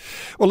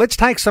 Well, let's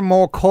take some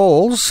more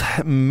calls.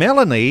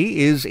 Melanie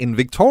is in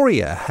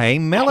Victoria. Hey,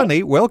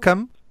 Melanie,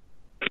 welcome.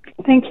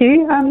 Thank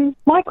you.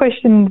 My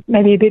question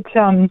may be a bit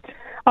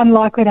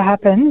unlikely to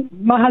happen.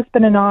 My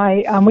husband and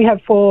I, we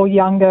have 4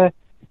 younger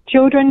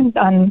children,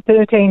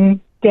 13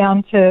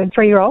 down to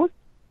 3-year-olds.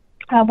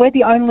 We're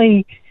the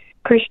only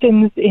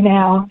Christians in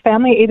our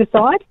family, either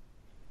side.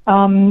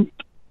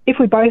 If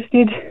we both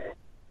did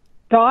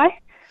die,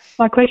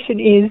 my question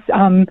is,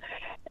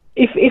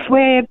 if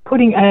we're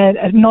putting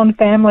a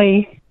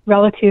non-family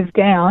relative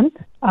down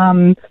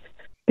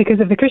because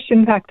of the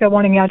Christian factor,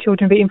 wanting our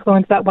children to be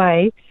influenced that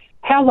way,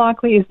 how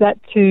likely is that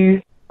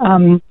to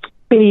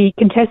be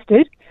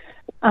contested?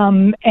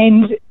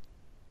 And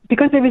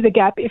because there is a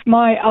gap, if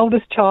my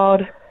eldest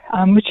child,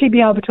 would she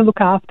be able to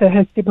look after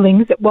her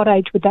siblings? At what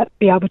age would that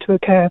be able to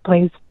occur,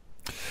 please?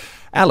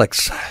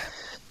 Alex.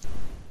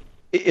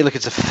 Look,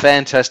 it's a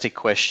fantastic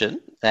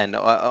question, and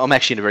I'm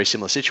actually in a very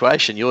similar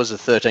situation. Yours are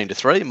 13 to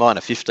 3, mine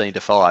are 15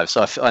 to 5.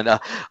 So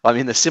I'm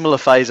in a similar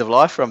phase of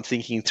life where I'm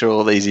thinking through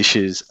all these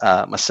issues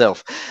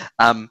myself.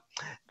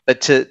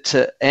 But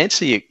to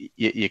answer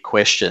your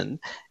question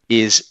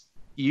is,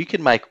 you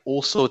can make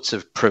all sorts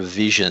of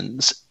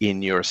provisions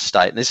in your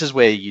estate. And this is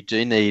where you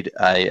do need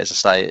a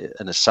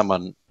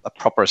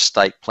proper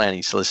estate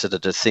planning solicitor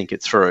to think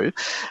it through.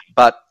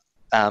 But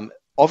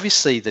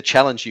obviously, the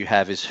challenge you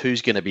have is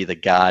who's going to be the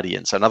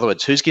guardian. So in other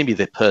words, who's going to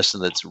be the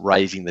person that's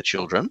raising the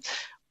children?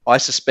 I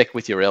suspect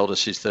with your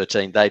eldest, who's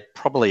 13, they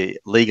probably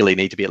legally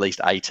need to be at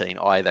least 18,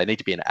 i.e. they need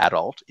to be an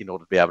adult in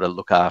order to be able to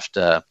look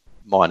after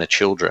minor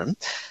children.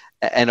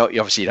 And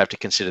obviously, you'd have to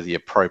consider the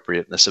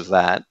appropriateness of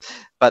that.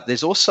 But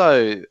there's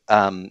also,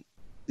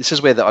 this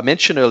is where I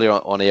mentioned earlier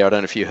on air, I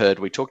don't know if you heard,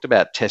 we talked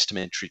about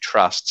testamentary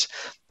trusts.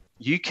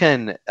 You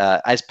can,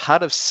 as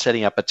part of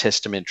setting up a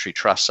testamentary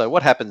trust, so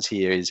what happens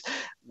here is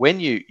when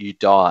you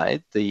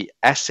die, the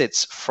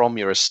assets from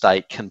your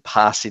estate can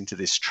pass into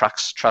this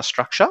trust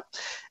structure,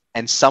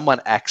 and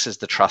someone acts as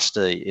the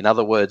trustee. In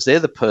other words, they're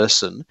the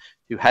person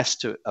who has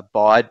to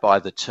abide by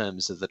the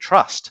terms of the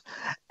trust.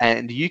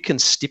 And you can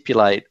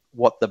stipulate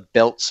what the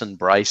belts and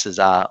braces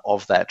are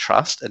of that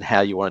trust and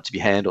how you want it to be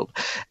handled.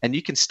 And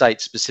you can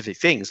state specific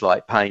things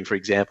like paying, for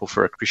example,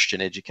 for a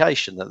Christian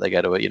education, that they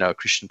go to a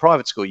Christian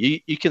private school.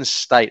 You can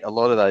state a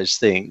lot of those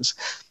things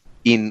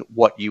in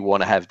what you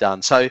want to have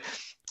done. So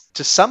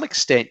to some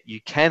extent, you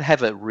can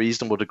have a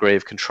reasonable degree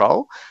of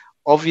control.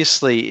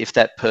 Obviously, if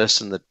that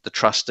person, the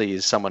trustee,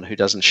 is someone who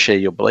doesn't share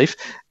your belief,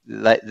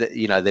 they're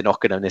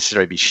not going to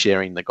necessarily be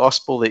sharing the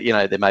gospel.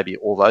 There may be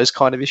all those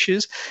kind of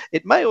issues.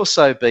 It may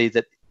also be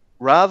that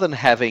rather than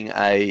having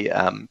a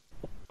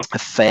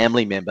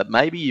family member,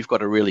 maybe you've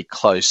got a really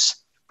close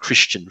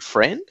Christian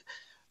friend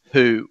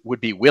who would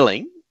be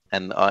willing,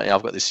 and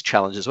I've got this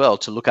challenge as well,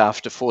 to look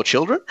after 4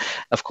 children.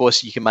 Of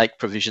course, you can make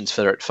provisions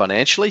for it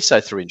financially,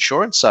 so through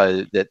insurance,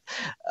 so that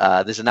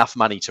there's enough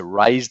money to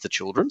raise the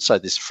children. So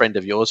this friend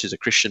of yours who's a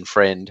Christian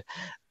friend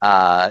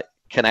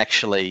can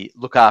actually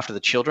look after the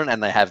children,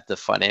 and they have the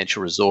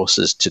financial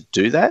resources to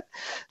do that.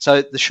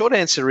 So the short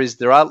answer is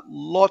there are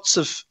lots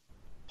of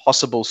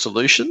possible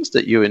solutions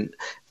that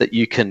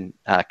you can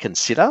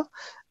consider.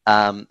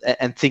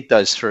 And think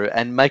those through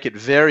and make it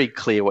very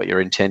clear what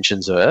your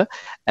intentions are,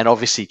 and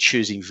obviously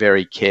choosing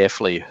very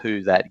carefully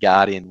who that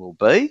guardian will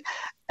be,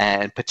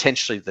 and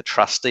potentially the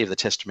trustee of the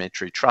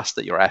testamentary trust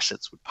that your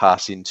assets would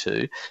pass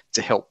into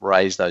to help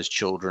raise those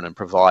children and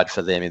provide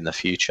for them in the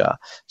future.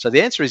 So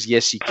the answer is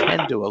yes, you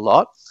can do a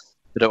lot,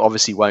 but it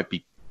obviously won't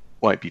be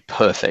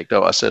perfect.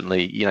 I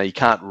certainly, you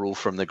can't rule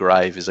from the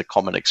grave is a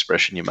common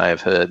expression you may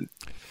have heard.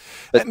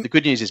 But the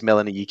good news is,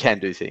 Melanie, you can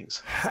do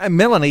things.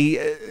 Melanie,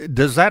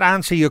 does that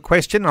answer your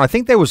question? I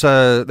think there was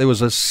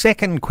a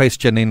second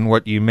question in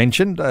what you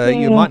mentioned.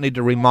 You might need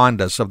to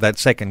remind us of that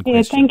second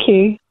question.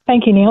 Yeah,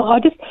 thank you,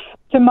 Neil.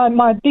 So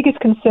my biggest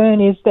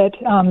concern is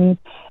that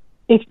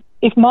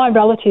if my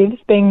relatives,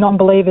 being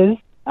non-believers,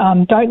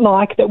 don't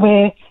like that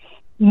we're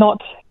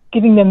not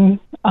giving them,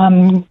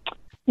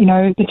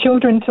 the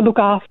children to look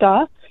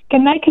after,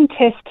 can they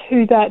contest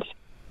who that?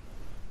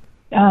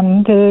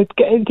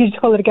 Did you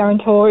call it a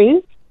guarantor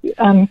is?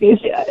 Are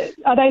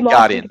they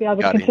likely to be able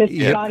to contest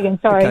the guardian?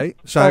 Sorry. Okay.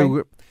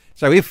 So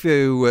if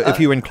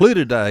you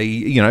included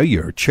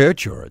your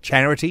church or a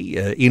charity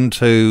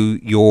into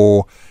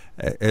your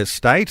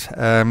estate,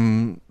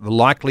 the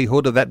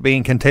likelihood of that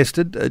being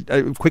contested.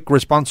 A quick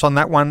response on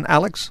that one,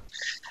 Alex.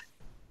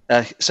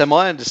 So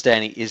my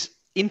understanding is,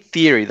 in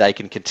theory, they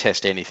can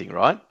contest anything,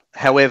 right?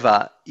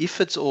 However, if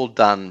it's all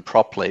done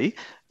properly,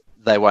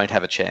 they won't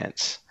have a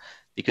chance.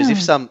 Because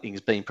if something's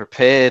been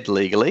prepared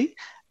legally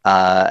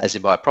as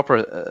in by a proper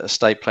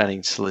estate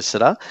planning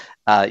solicitor,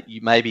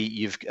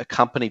 you've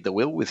accompanied the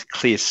will with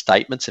clear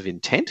statements of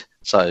intent.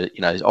 So,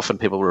 often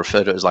people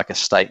refer to it as like a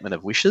statement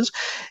of wishes.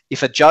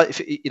 If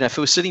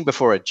we're sitting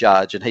before a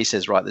judge and he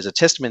says, right, there's a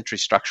testamentary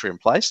structure in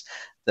place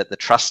that the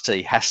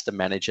trustee has to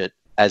manage it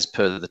as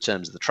per the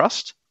terms of the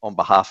trust on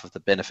behalf of the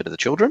benefit of the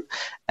children,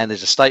 and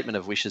there's a statement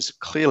of wishes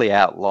clearly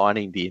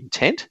outlining the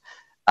intent,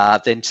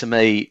 then to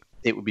me,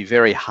 it would be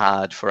very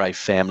hard for a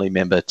family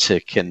member to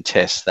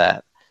contest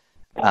that.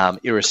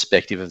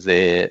 Irrespective of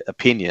their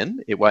opinion,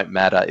 it won't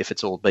matter if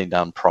it's all been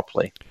done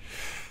properly.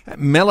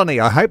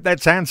 Melanie, I hope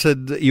that's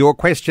answered your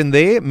question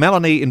there.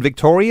 Melanie in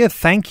Victoria,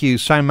 thank you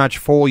so much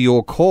for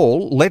your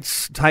call.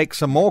 Let's take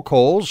some more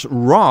calls.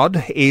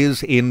 Rod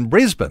is in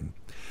Brisbane.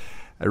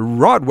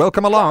 Rod,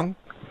 welcome along.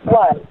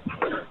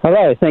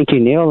 Hello, thank you,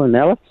 Neil and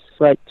Alex.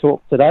 Great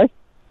talk today.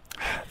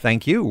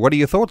 Thank you. What are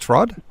your thoughts,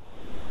 Rod?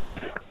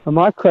 Well,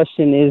 my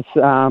question is,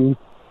 I'm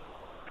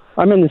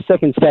in the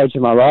second stage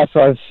of my life.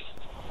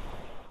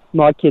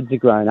 My kids are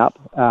grown up,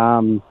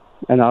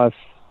 and I've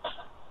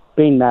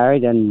been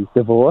married and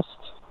divorced.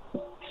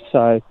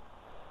 So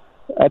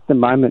at the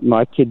moment,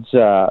 my kids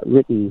are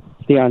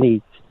the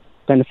only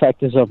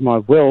benefactors of my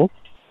will.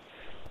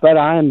 But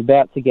I am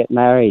about to get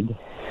married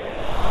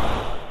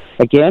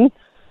again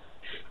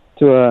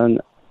to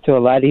a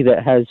lady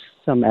that has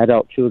some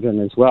adult children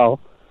as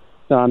well.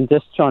 So I'm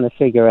just trying to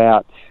figure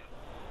out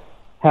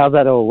how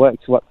that all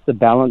works. What's the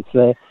balance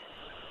there?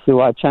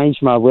 Do I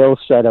change my will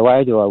straight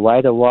away? Do I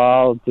wait a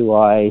while?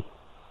 Who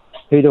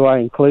do I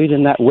include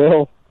in that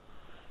will?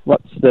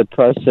 What's the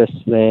process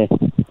there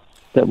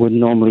that would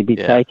normally be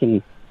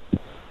taken?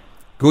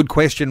 Good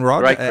question,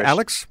 Rod. Great question.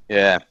 Alex?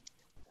 Yeah.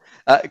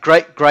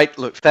 Great.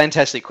 Look,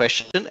 fantastic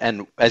question.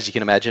 And as you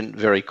can imagine,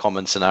 very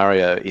common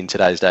scenario in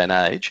today's day and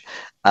age.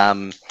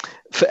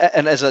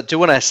 And as I do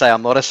want to say,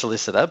 I'm not a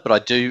solicitor, but I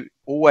do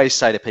always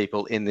say to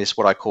people in this,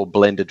 what I call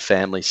blended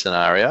family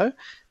scenario,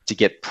 to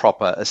get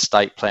proper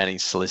estate planning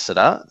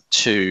solicitor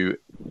to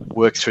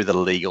work through the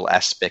legal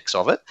aspects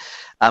of it.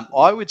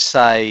 I would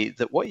say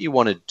that what you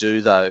want to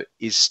do, though,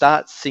 is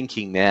start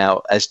thinking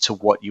now as to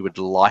what you would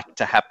like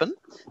to happen.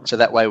 So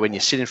that way, when you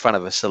sit in front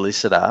of a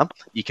solicitor,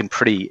 you can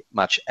pretty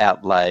much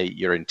outlay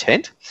your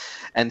intent.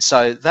 And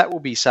so that will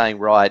be saying,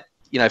 right,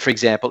 for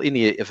example, in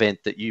the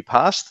event that you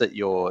pass, that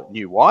your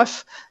new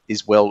wife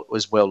was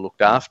well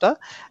looked after,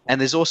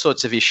 and there's all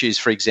sorts of issues.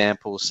 For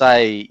example,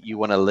 say you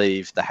want to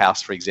leave the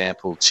house, for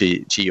example,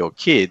 to your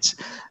kids,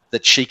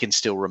 that she can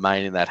still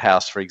remain in that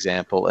house, for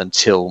example,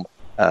 until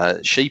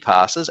she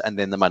passes, and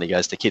then the money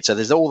goes to kids. So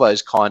there's all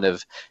those kind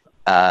of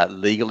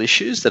legal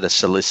issues that a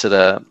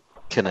solicitor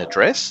can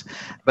address,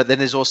 but then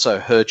there's also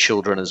her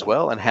children as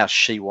well and how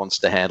she wants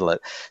to handle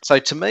it. So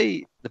to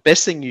me, the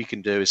best thing you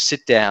can do is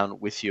sit down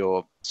with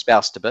your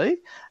spouse-to-be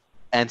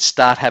and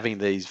start having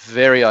these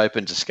very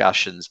open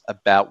discussions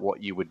about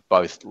what you would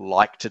both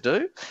like to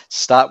do.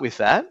 Start with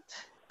that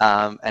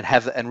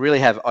and really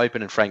have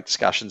open and frank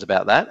discussions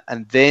about that,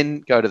 and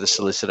then go to the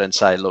solicitor and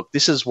say, look,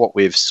 this is what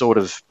we've sort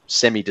of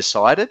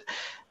semi-decided.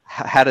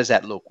 How does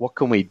that look? What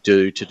can we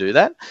do to do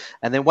that?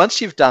 And then once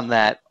you've done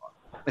that,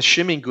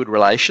 assuming good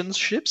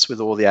relationships with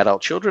all the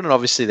adult children, and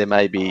obviously there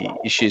may be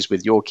issues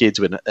with your kids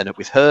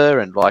with her,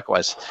 and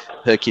likewise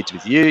her kids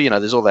with you,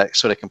 there's all that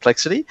sort of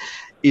complexity,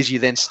 is you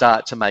then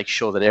start to make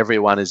sure that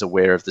everyone is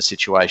aware of the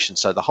situation.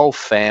 So the whole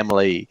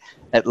family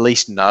at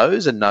least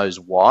knows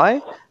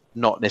why,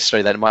 not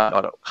necessarily they might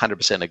not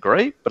 100%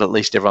 agree, but at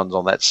least everyone's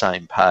on that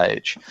same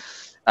page.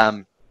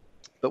 But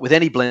with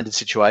any blended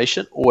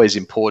situation, always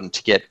important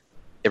to get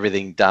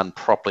everything done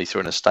properly through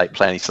an estate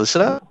planning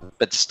solicitor,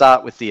 but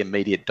start with the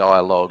immediate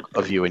dialogue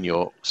of you and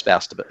your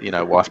spouse to be,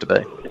 wife to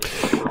be.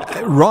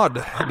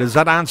 Rod, does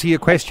that answer your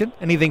question?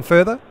 Anything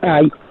further?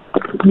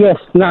 Yes.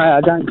 No,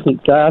 I don't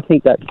think so. I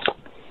think that's,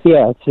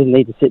 to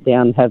need to sit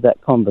down and have that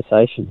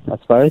conversation, I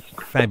suppose.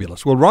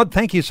 Fabulous. Well, Rod,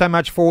 thank you so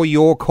much for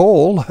your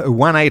call.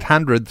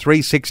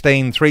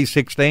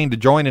 1-800-316-316 to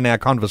join in our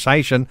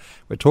conversation.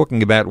 We're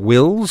talking about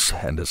wills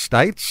and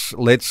estates.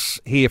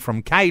 Let's hear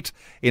from Kate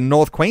in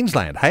North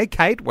Queensland. Hey,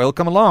 Kate,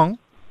 welcome along.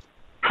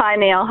 Hi,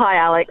 Neil. Hi,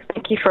 Alex.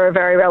 Thank you for a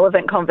very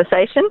relevant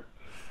conversation.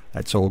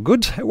 That's all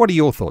good. What are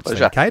your thoughts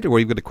then, Kate? Or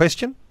you've got a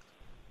question?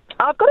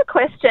 I've got a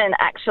question,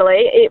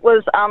 actually. It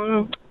was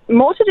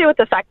more to do with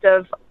the fact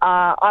of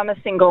I'm a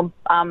single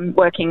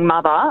working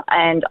mother,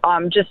 and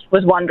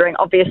was wondering,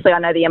 obviously I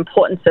know the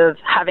importance of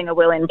having a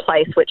will in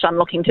place, which I'm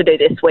looking to do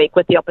this week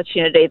with the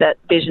opportunity that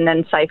Vision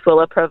and Safe Will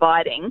are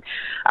providing.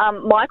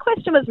 My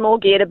question was more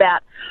geared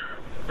about,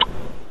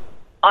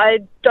 I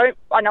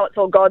know it's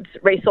all God's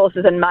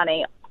resources and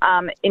money.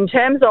 In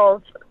terms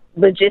of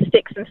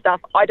logistics and stuff,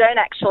 I don't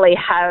actually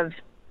have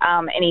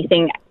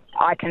anything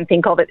I can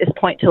think of at this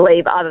point to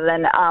leave other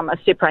than a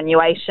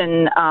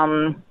superannuation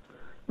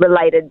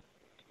related,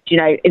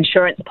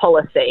 insurance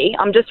policy.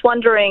 I'm just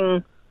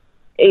wondering,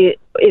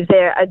 is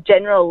there a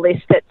general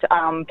list that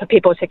for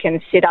people to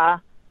consider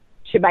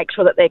to make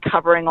sure that they're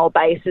covering all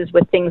bases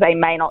with things they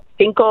may not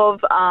think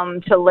of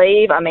to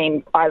leave. I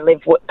mean, I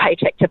live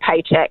paycheck to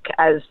paycheck,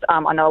 as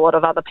I know a lot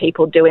of other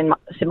people do in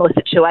similar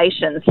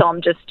situations. So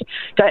I'm just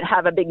don't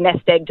have a big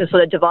nest egg to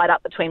sort of divide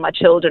up between my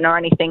children or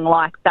anything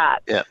like that.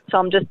 Yeah. So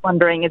I'm just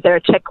wondering, is there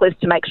a checklist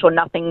to make sure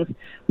nothing's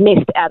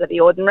missed out of the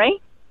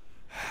ordinary?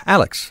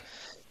 Alex?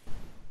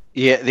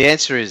 Yeah, the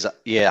answer is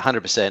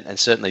 100%, and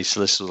certainly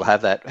solicitors will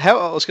have that. I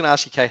was going to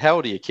ask you, Kate, how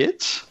old are your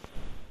kids?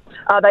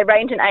 They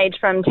range in age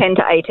from 10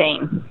 to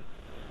 18.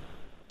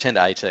 10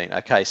 to 18,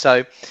 okay.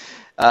 So,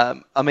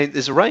 I mean,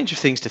 there's a range of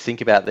things to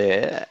think about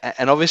there,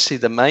 and obviously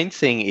the main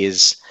thing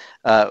is,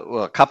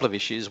 a couple of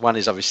issues. One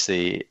is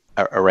obviously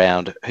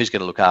around who's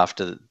going to look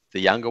after the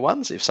younger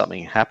ones if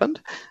something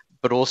happened,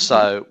 but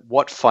also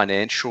what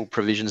financial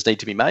provisions need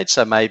to be made.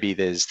 So maybe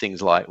there's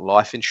things like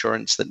life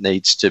insurance that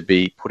needs to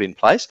be put in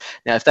place.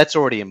 Now, if that's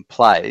already in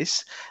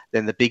place,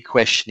 then the big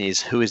question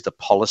is, who is the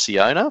policy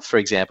owner? For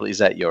example, is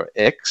that your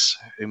ex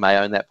who may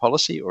own that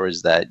policy, or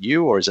is that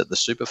you, or is it the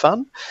super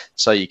fund?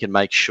 So you can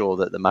make sure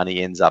that the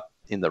money ends up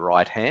in the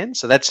right hand.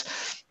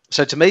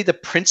 So to me, the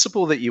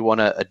principle that you want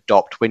to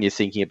adopt when you're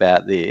thinking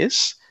about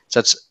this,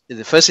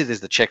 firstly,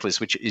 there's the checklist,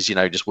 which is,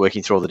 just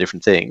working through all the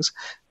different things.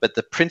 But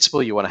the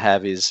principle you want to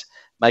have is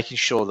making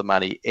sure the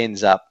money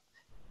ends up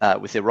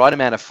with the right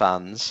amount of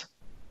funds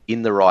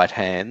in the right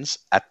hands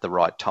at the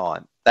right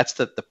time. That's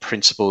the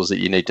principles that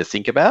you need to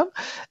think about,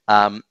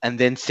 and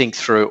then think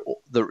through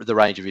the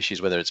range of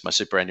issues, whether it's my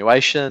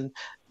superannuation,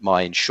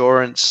 my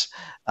insurance,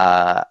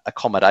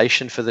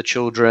 accommodation for the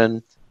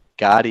children,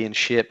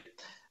 guardianship.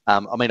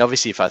 I mean,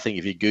 obviously, if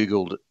you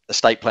Googled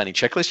estate planning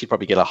checklist, you'd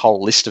probably get a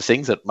whole list of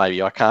things that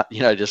maybe I can't,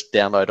 just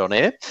download on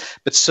air.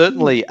 But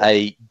certainly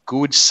a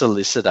good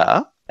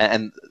solicitor,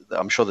 and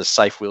I'm sure the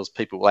Safe Wills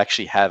people will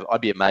actually have,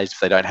 I'd be amazed if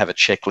they don't have a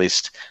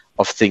checklist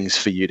of things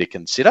for you to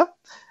consider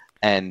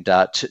and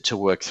to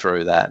work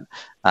through that.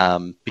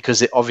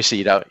 Because obviously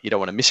you don't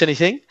want to miss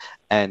anything.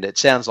 And it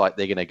sounds like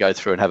they're going to go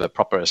through and have a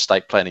proper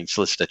estate planning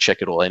solicitor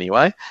check it all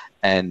anyway,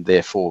 and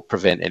therefore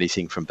prevent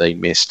anything from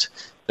being missed.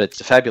 But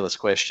it's a fabulous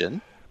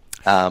question.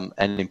 And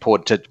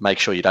important to make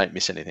sure you don't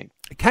miss anything.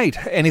 Kate,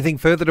 anything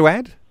further to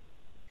add?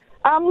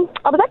 I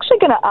was actually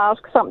going to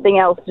ask something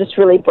else just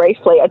really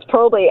briefly. It's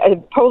probably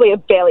a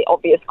fairly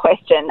obvious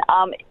question.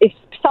 If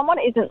someone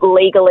isn't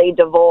legally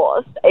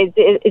divorced,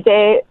 is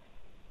there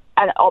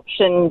an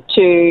option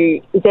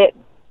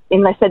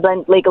unless they're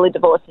legally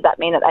divorced, does that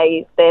mean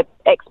that their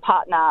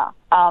ex-partner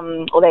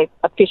or their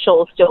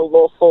official, still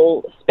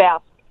lawful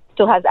spouse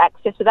still has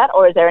access to that,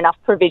 or is there enough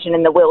provision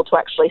in the will to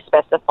actually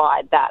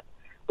specify that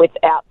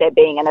without there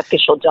being an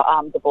official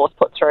divorce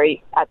put through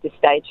at this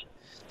stage?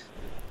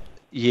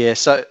 Yeah,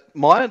 so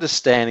my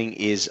understanding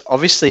is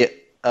obviously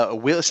a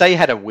will, say you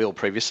had a will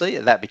previously,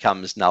 that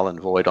becomes null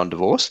and void on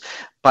divorce,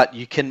 but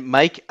you can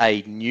make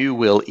a new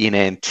will in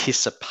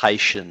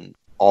anticipation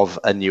of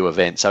a new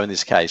event. So in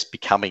this case,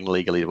 becoming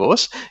legally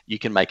divorced, you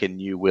can make a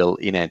new will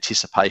in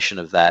anticipation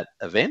of that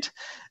event.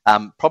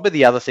 Probably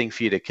the other thing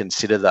for you to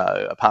consider,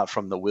 though, apart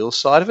from the will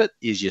side of it,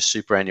 is your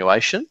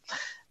superannuation,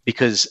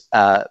 because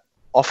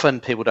often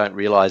people don't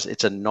realise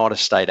it's not a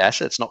state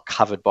asset, it's not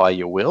covered by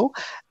your will,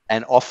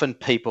 and often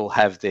people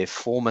have their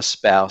former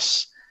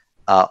spouse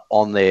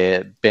on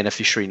their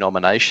beneficiary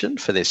nomination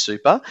for their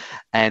super,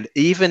 and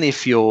even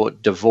if you're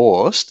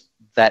divorced,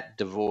 that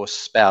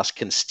divorced spouse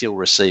can still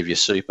receive your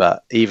super,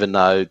 even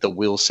though the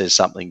will says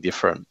something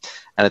different.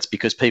 And it's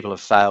because people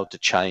have failed to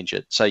change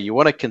it. So you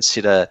want to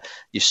consider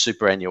your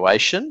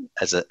superannuation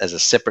as a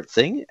separate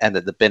thing, and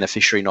that the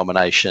beneficiary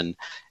nomination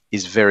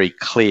is very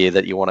clear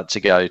that you want it to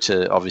go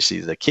to obviously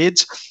the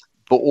kids,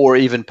 or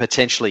even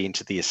potentially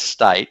into the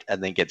estate,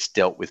 and then gets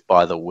dealt with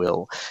by the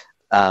will.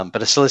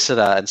 But a solicitor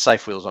and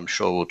Safe Wills, I'm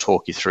sure, will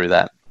talk you through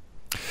that.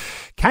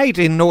 Kate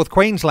in North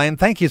Queensland,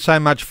 thank you so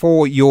much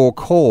for your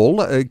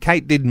call.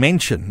 Kate did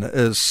mention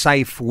a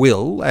Safe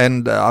Will,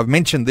 and I've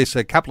mentioned this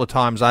a couple of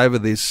times over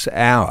this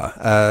hour.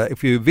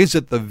 If you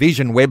visit the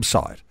Vision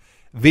website,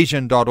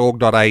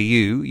 vision.org.au,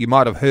 you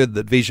might have heard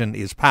that Vision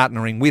is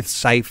partnering with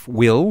Safe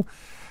Will,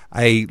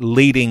 a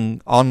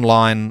leading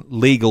online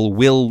legal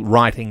will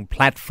writing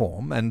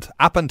platform. And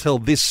up until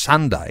this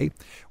Sunday,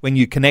 when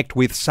you connect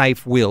with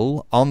Safe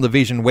Will on the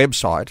Vision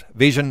website,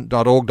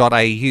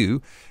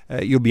 vision.org.au,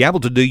 you'll be able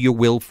to do your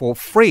will for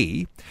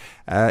free.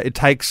 It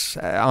takes,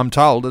 I'm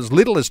told, as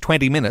little as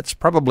 20 minutes,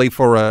 probably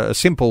for a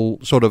simple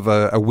sort of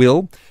a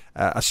will,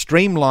 a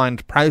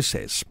streamlined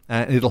process.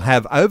 It'll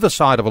have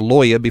oversight of a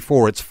lawyer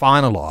before it's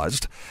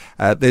finalised.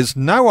 There's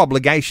no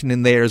obligation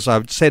in there, as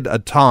I've said a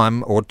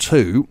time or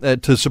two,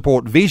 to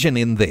support Vision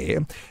in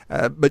there,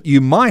 but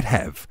you might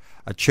have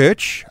a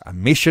church, a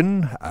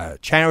mission, a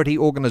charity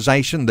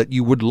organisation that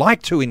you would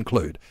like to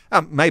include.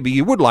 Maybe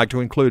you would like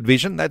to include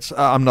Vision. That's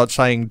I'm not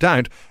saying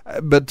don't,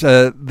 but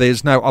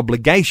there's no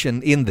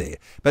obligation in there.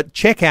 But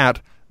check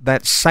out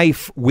that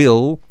Safe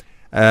Will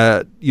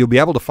You'll be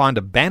able to find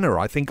a banner,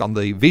 I think, on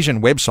the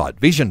Vision website,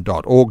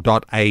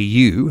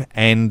 vision.org.au,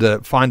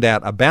 and find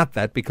out about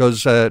that,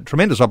 because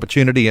tremendous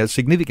opportunity, a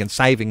significant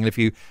saving. If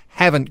you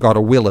haven't got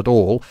a will at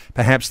all,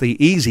 perhaps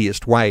the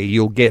easiest way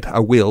you'll get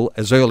a will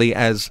as early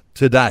as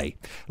today.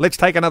 Let's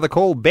take another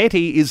call.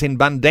 Betty is in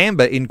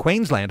Bundamba in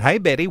Queensland. Hey,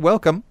 Betty,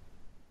 welcome.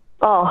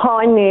 Oh,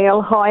 hi,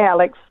 Neil. Hi,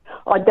 Alex.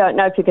 I don't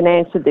know if you can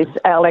answer this,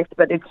 Alex,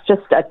 but it's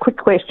just a quick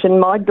question.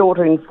 My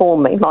daughter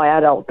informed me, my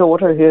adult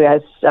daughter who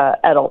has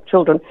adult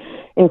children,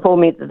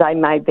 informed me that they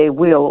made their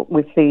will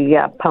with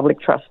the public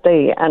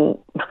trustee, and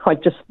I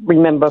just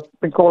remember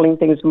recalling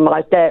things from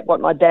my dad, what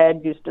my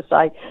dad used to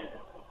say.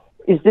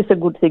 Is this a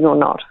good thing or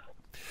not?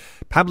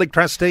 Public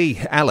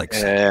trustee,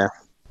 Alex. Yeah,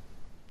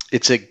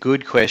 it's a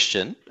good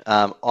question.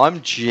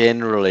 I'm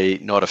generally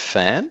not a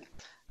fan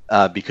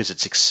because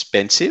it's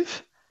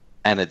expensive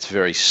and it's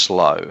very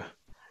slow.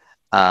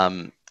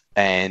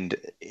 And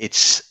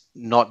it's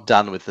not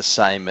done with the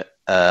same,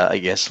 I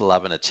guess,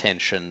 love and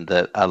attention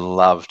that a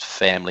loved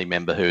family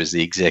member who is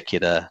the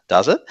executor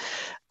does it.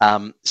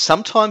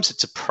 Sometimes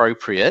it's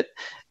appropriate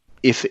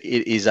if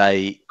it is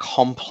a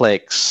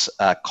complex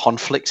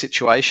conflict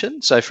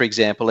situation. So, for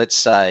example, let's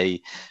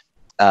say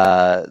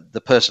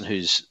the person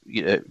who's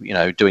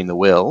doing the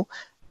will,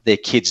 their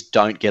kids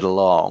don't get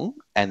along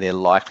and they're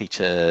likely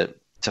to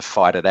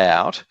fight it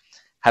out.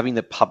 Having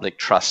the public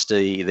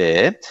trustee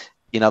there,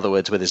 in other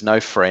words, where there's no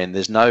friend,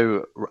 there's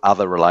no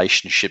other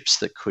relationships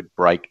that could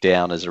break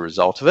down as a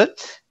result of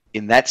it.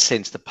 In that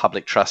sense, the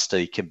public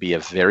trustee can be a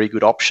very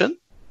good option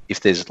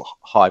if there's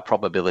high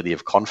probability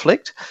of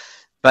conflict.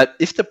 But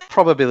if the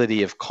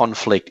probability of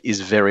conflict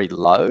is very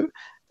low,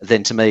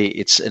 then to me,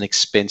 it's an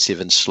expensive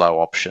and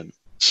slow option.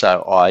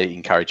 So I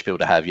encourage people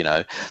to have,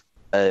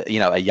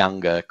 a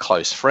younger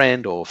close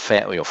friend or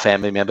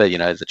family member,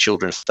 the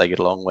children, if they get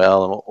along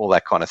well, and all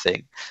that kind of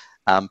thing.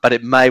 But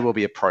it may well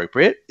be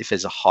appropriate if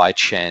there's a high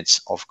chance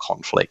of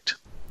conflict.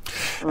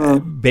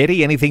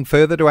 Betty, anything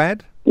further to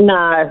add?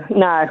 No.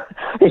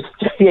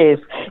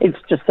 It's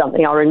just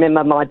something I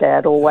remember my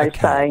dad always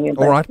saying.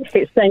 All right.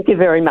 Yes, thank you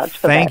very much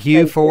for that. Thank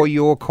you for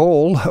your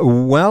call.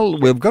 Well,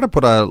 we've got to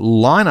put a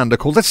line under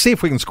calls. Let's see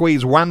if we can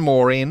squeeze one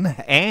more in.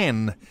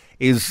 Anne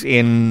is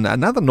in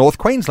another North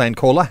Queensland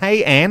caller.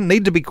 Hey, Anne,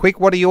 need to be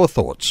quick. What are your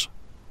thoughts?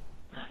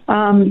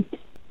 My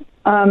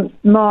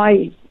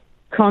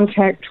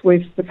contact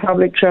with the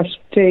public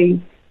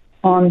trustee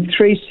on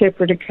 3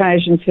 separate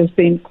occasions has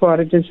been quite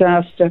a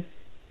disaster.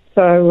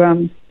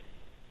 So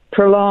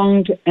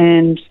prolonged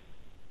and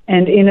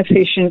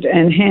inefficient,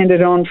 and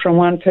handed on from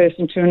one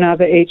person to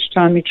another each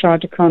time you tried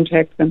to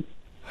contact them.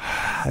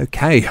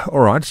 Okay,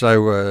 all right.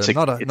 So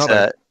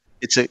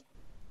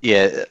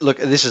look,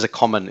 this is a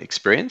common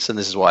experience, and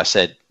this is why I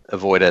said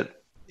avoid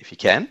it if you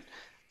can,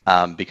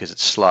 because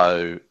it's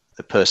slow.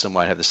 The person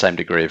won't have the same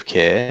degree of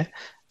care.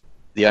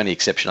 The only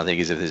exception, I think,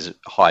 is if there's a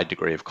high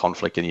degree of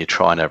conflict and you're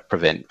trying to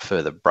prevent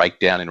further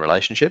breakdown in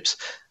relationships.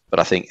 But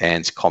I think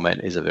Anne's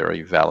comment is a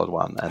very valid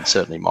one, and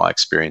certainly my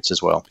experience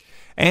as well.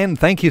 Anne,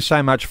 thank you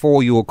so much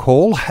for your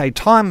call. Hey,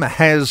 time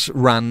has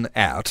run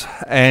out.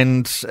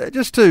 And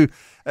just to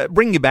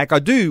bring you back, I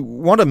do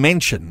want to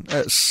mention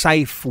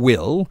Safe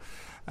Will,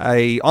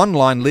 a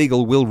online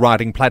legal will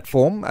writing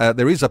platform.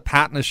 There is a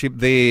partnership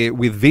there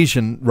with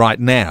Vision right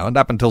now, and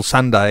up until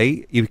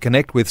Sunday, you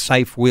connect with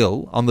Safe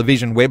Will on the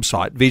Vision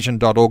website,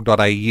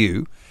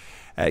 vision.org.au.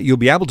 You'll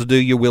be able to do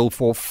your will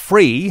for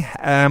free.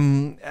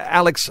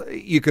 Alex,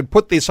 you could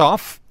put this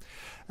off,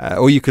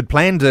 or you could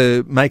plan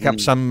to make up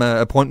some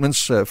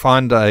appointments,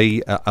 find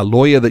a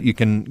lawyer that you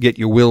can get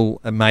your will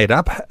made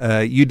up.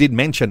 You did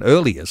mention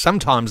earlier,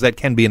 sometimes that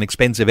can be an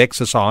expensive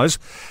exercise.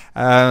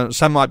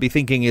 Some might be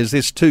thinking, is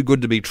this too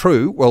good to be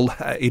true? Well,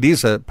 it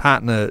is a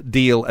partner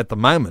deal at the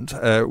moment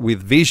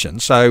with Vision.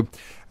 So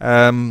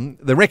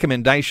the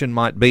recommendation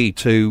might be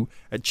to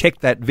check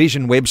that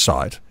Vision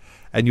website,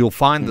 and you'll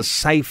find the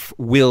Safe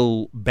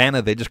Will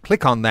banner there. Just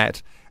click on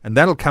that, and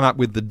that'll come up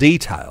with the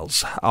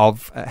details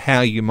of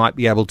how you might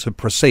be able to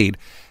proceed.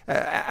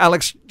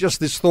 Alex, just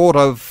this thought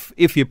of,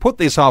 if you put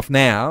this off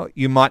now,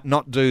 you might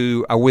not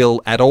do a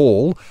will at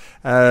all.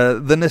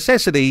 The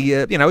necessity,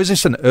 is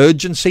this an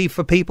urgency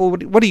for people?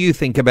 What do you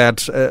think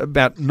about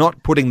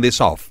not putting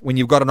this off when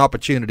you've got an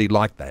opportunity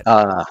like that?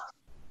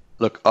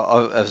 Look,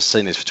 I've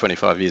seen this for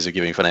 25 years of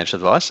giving financial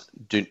advice.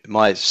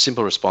 My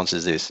simple response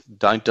is this: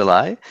 don't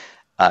delay.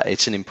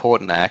 It's an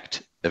important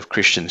act of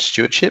Christian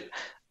stewardship.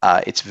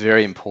 It's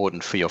very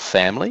important for your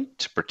family,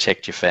 to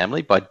protect your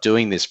family. By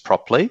doing this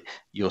properly,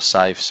 you'll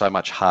save so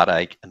much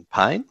heartache and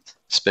pain,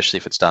 especially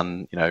if it's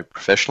done,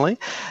 professionally.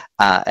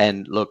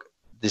 And look,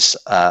 this,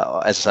 as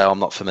I say, I'm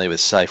not familiar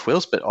with Safe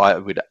Wills, but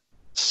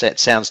it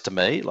sounds to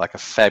me like a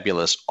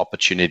fabulous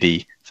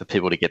opportunity for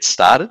people to get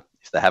started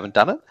if they haven't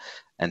done it.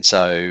 And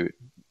so,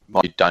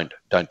 don't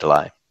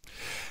delay.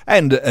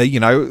 And,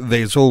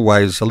 there's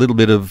always a little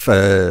bit of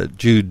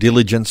due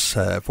diligence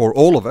for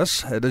all of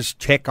us. Just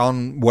check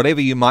on whatever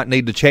you might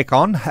need to check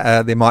on.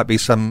 There might be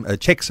some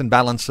checks and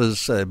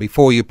balances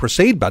before you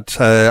proceed, but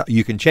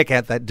you can check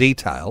out that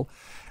detail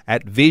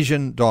at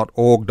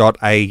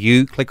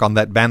vision.org.au. Click on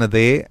that banner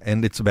there,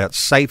 and it's about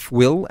safe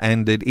will,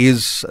 and it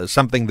is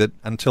something that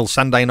until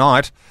Sunday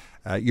night,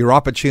 your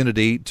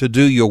opportunity to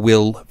do your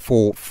will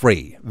for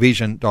free,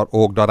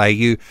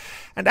 vision.org.au.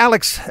 And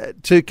Alex,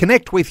 to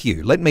connect with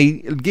you, let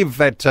me give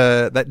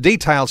that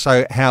detail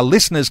so how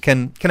listeners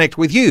can connect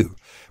with you.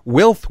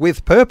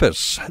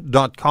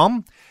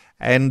 wealthwithpurpose.com.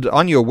 And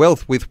on your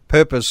Wealth with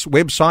Purpose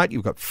website,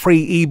 you've got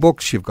free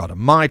ebooks, you've got a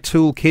My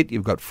Toolkit,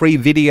 you've got free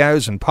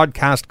videos and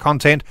podcast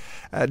content.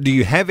 Do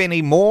you have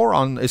any more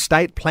on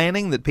estate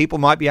planning that people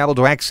might be able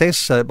to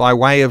access by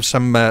way of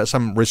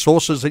some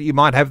resources that you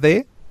might have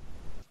there?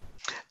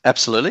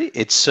 Absolutely.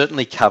 It's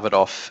certainly covered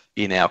off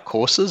in our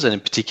courses, and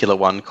in particular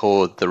one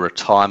called The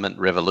Retirement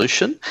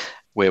Revolution,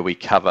 where we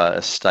cover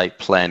estate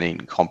planning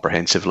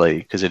comprehensively,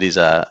 because it is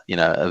a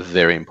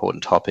very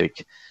important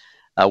topic.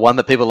 One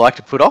that people like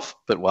to put off,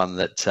 but one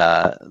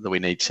that we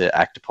need to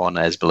act upon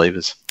as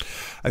believers.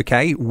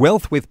 Okay,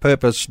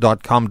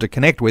 wealthwithpurpose.com to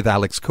connect with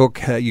Alex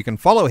Cook. You can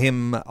follow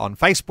him on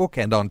Facebook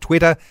and on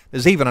Twitter.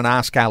 There's even an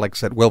Ask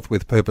Alex at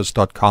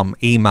wealthwithpurpose.com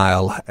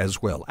email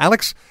as well.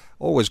 Alex,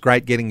 always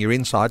great getting your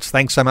insights.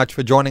 Thanks so much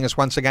for joining us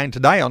once again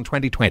today on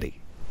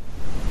 2020.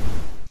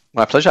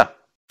 My pleasure.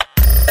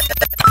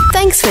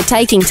 Thanks for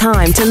taking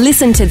time to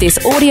listen to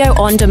this audio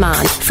on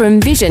demand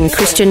from Vision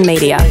Christian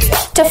Media.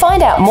 To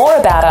find out more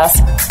about us,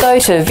 go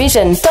to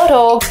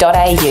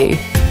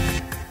vision.org.au.